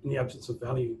in the absence of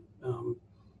value.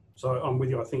 So I'm with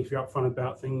you. I think if you're upfront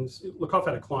about things, look, I've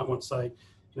had a client once say,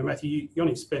 you know, Matthew, you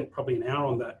only spent probably an hour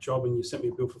on that job and you sent me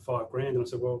a bill for $5,000. And I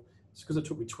said, well, it's because it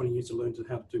took me 20 years to learn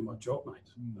how to do my job,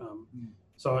 mate.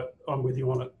 So I'm with you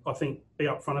on it. I think be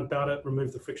upfront about it,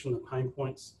 remove the friction, the pain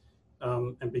points,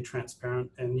 and be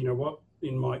transparent. And you know what?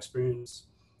 In my experience,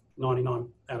 99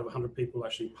 out of 100 people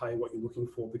actually pay what you're looking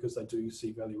for because they do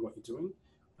see value in what you're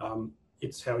doing.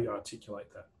 It's how you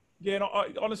articulate that. Yeah,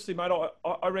 and honestly, mate,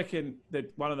 I reckon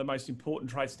that one of the most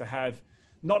important traits to have,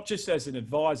 not just as an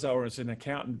advisor or as an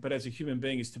accountant, but as a human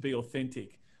being, is to be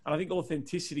authentic. And I think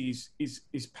authenticity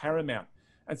is paramount.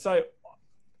 And so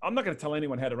I'm not going to tell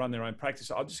anyone how to run their own practice.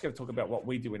 I'm just going to talk about what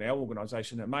we do in our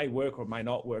organisation. It may work or it may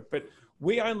not work, but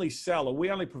we only sell, or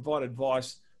we only provide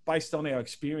advice based on our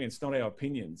experience, not our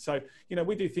opinion. So, you know,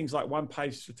 we do things like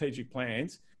one-page strategic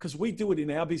plans because we do it in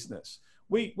our business.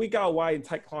 We go away and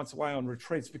take clients away on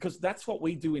retreats because that's what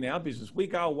we do in our business. We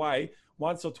go away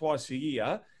once or twice a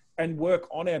year and work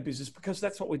on our business because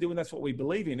that's what we do and that's what we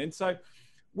believe in. And so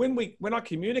when I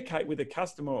communicate with a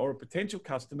customer or a potential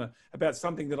customer about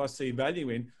something that I see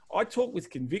value in, I talk with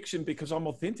conviction because I'm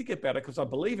authentic about it, because I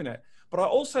believe in it. But I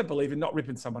also believe in not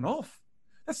ripping someone off.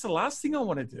 That's the last thing I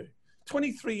want to do.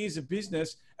 23 years of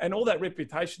business and all that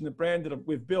reputation, the brand that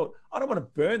we've built, I don't want to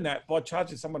burn that by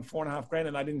charging someone $4,500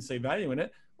 and they didn't see value in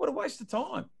it. What a waste of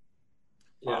time.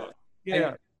 Yeah.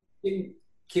 Yeah. Kim,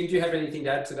 do you have anything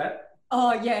to add to that?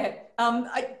 Oh, yeah.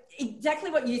 Exactly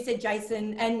what you said,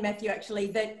 Jason and Matthew, actually,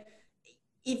 that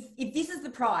if this is the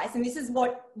price and this is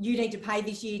what you need to pay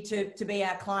this year to be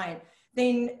our client,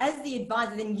 then as the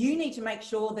advisor, then you need to make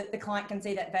sure that the client can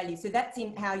see that value. So that's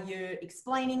in how you're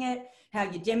explaining it, how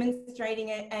you're demonstrating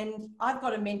it. And I've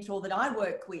got a mentor that I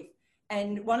work with.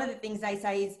 And one of the things they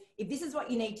say is, if this is what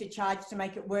you need to charge to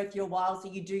make it worth your while, so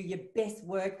you do your best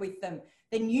work with them,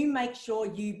 then you make sure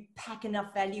you pack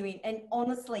enough value in. And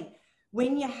honestly,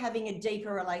 when you're having a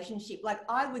deeper relationship, like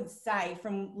I would say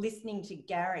from listening to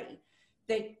Gary,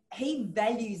 that he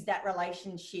values that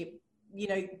relationship, you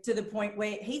know, to the point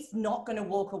where he's not going to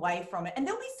walk away from it. And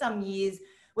there'll be some years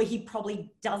where he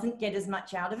probably doesn't get as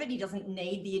much out of it. He doesn't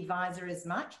need the advisor as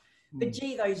much. But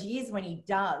gee, those years when he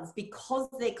does, because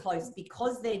they're close,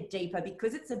 because they're deeper,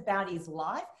 because it's about his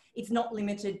life, it's not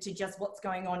limited to just what's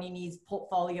going on in his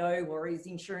portfolio or his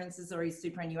insurances or his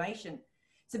superannuation.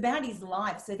 It's about his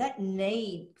life. So that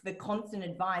need for constant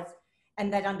advice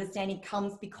and that understanding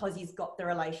comes because he's got the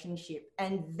relationship.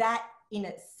 And that in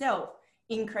itself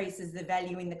increases the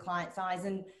value in the client's eyes.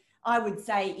 And I would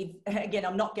say, if, again,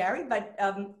 I'm not Gary, but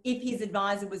if his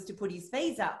advisor was to put his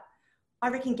fees up, I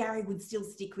reckon Gary would still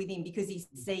stick with him because he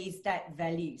sees that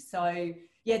value. So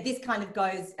yeah, this kind of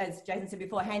goes, as Jason said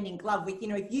before, hand in glove with, you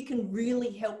know, if you can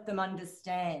really help them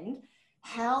understand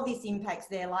how this impacts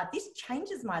their life. This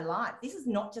changes my life. This is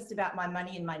not just about my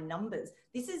money and my numbers.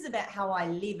 This is about how I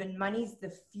live, and money's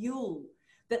the fuel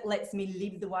that lets me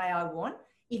live the way I want.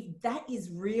 If that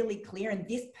is really clear and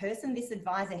this person, this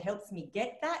advisor helps me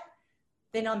get that,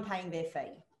 then I'm paying their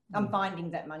fee. I'm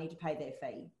finding that money to pay their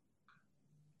fee.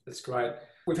 That's great.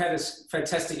 We've had this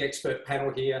fantastic expert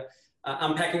panel here,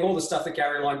 unpacking all the stuff that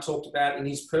Gary Lyon talked about in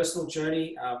his personal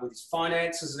journey with his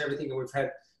finances and everything. And we've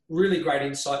had really great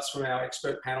insights from our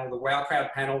expert panel, the Wow Crowd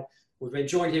panel. We've been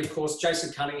joined here, of course,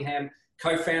 Jason Cunningham,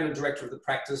 co-founder and director of the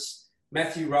practice,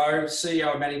 Matthew Rowe,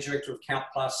 CEO and managing director of Count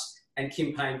Plus, and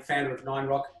Kim Payne, founder of Nine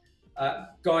Rock.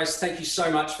 Guys, thank you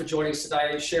so much for joining us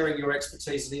today, sharing your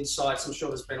expertise and insights. I'm sure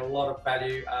there's been a lot of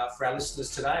value for our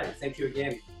listeners today. Thank you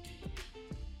again.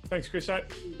 Thanks, Chris.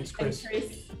 Thanks, Chris. Thanks,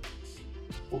 Chris.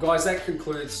 Well, guys, that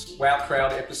concludes Wow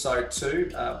Crowd episode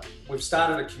 2. We've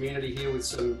started a community here with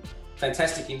some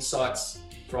fantastic insights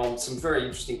from some very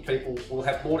interesting people. We'll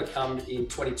have more to come in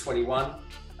 2021,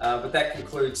 but that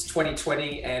concludes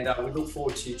 2020, and we look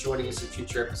forward to you joining us in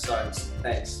future episodes.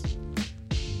 Thanks.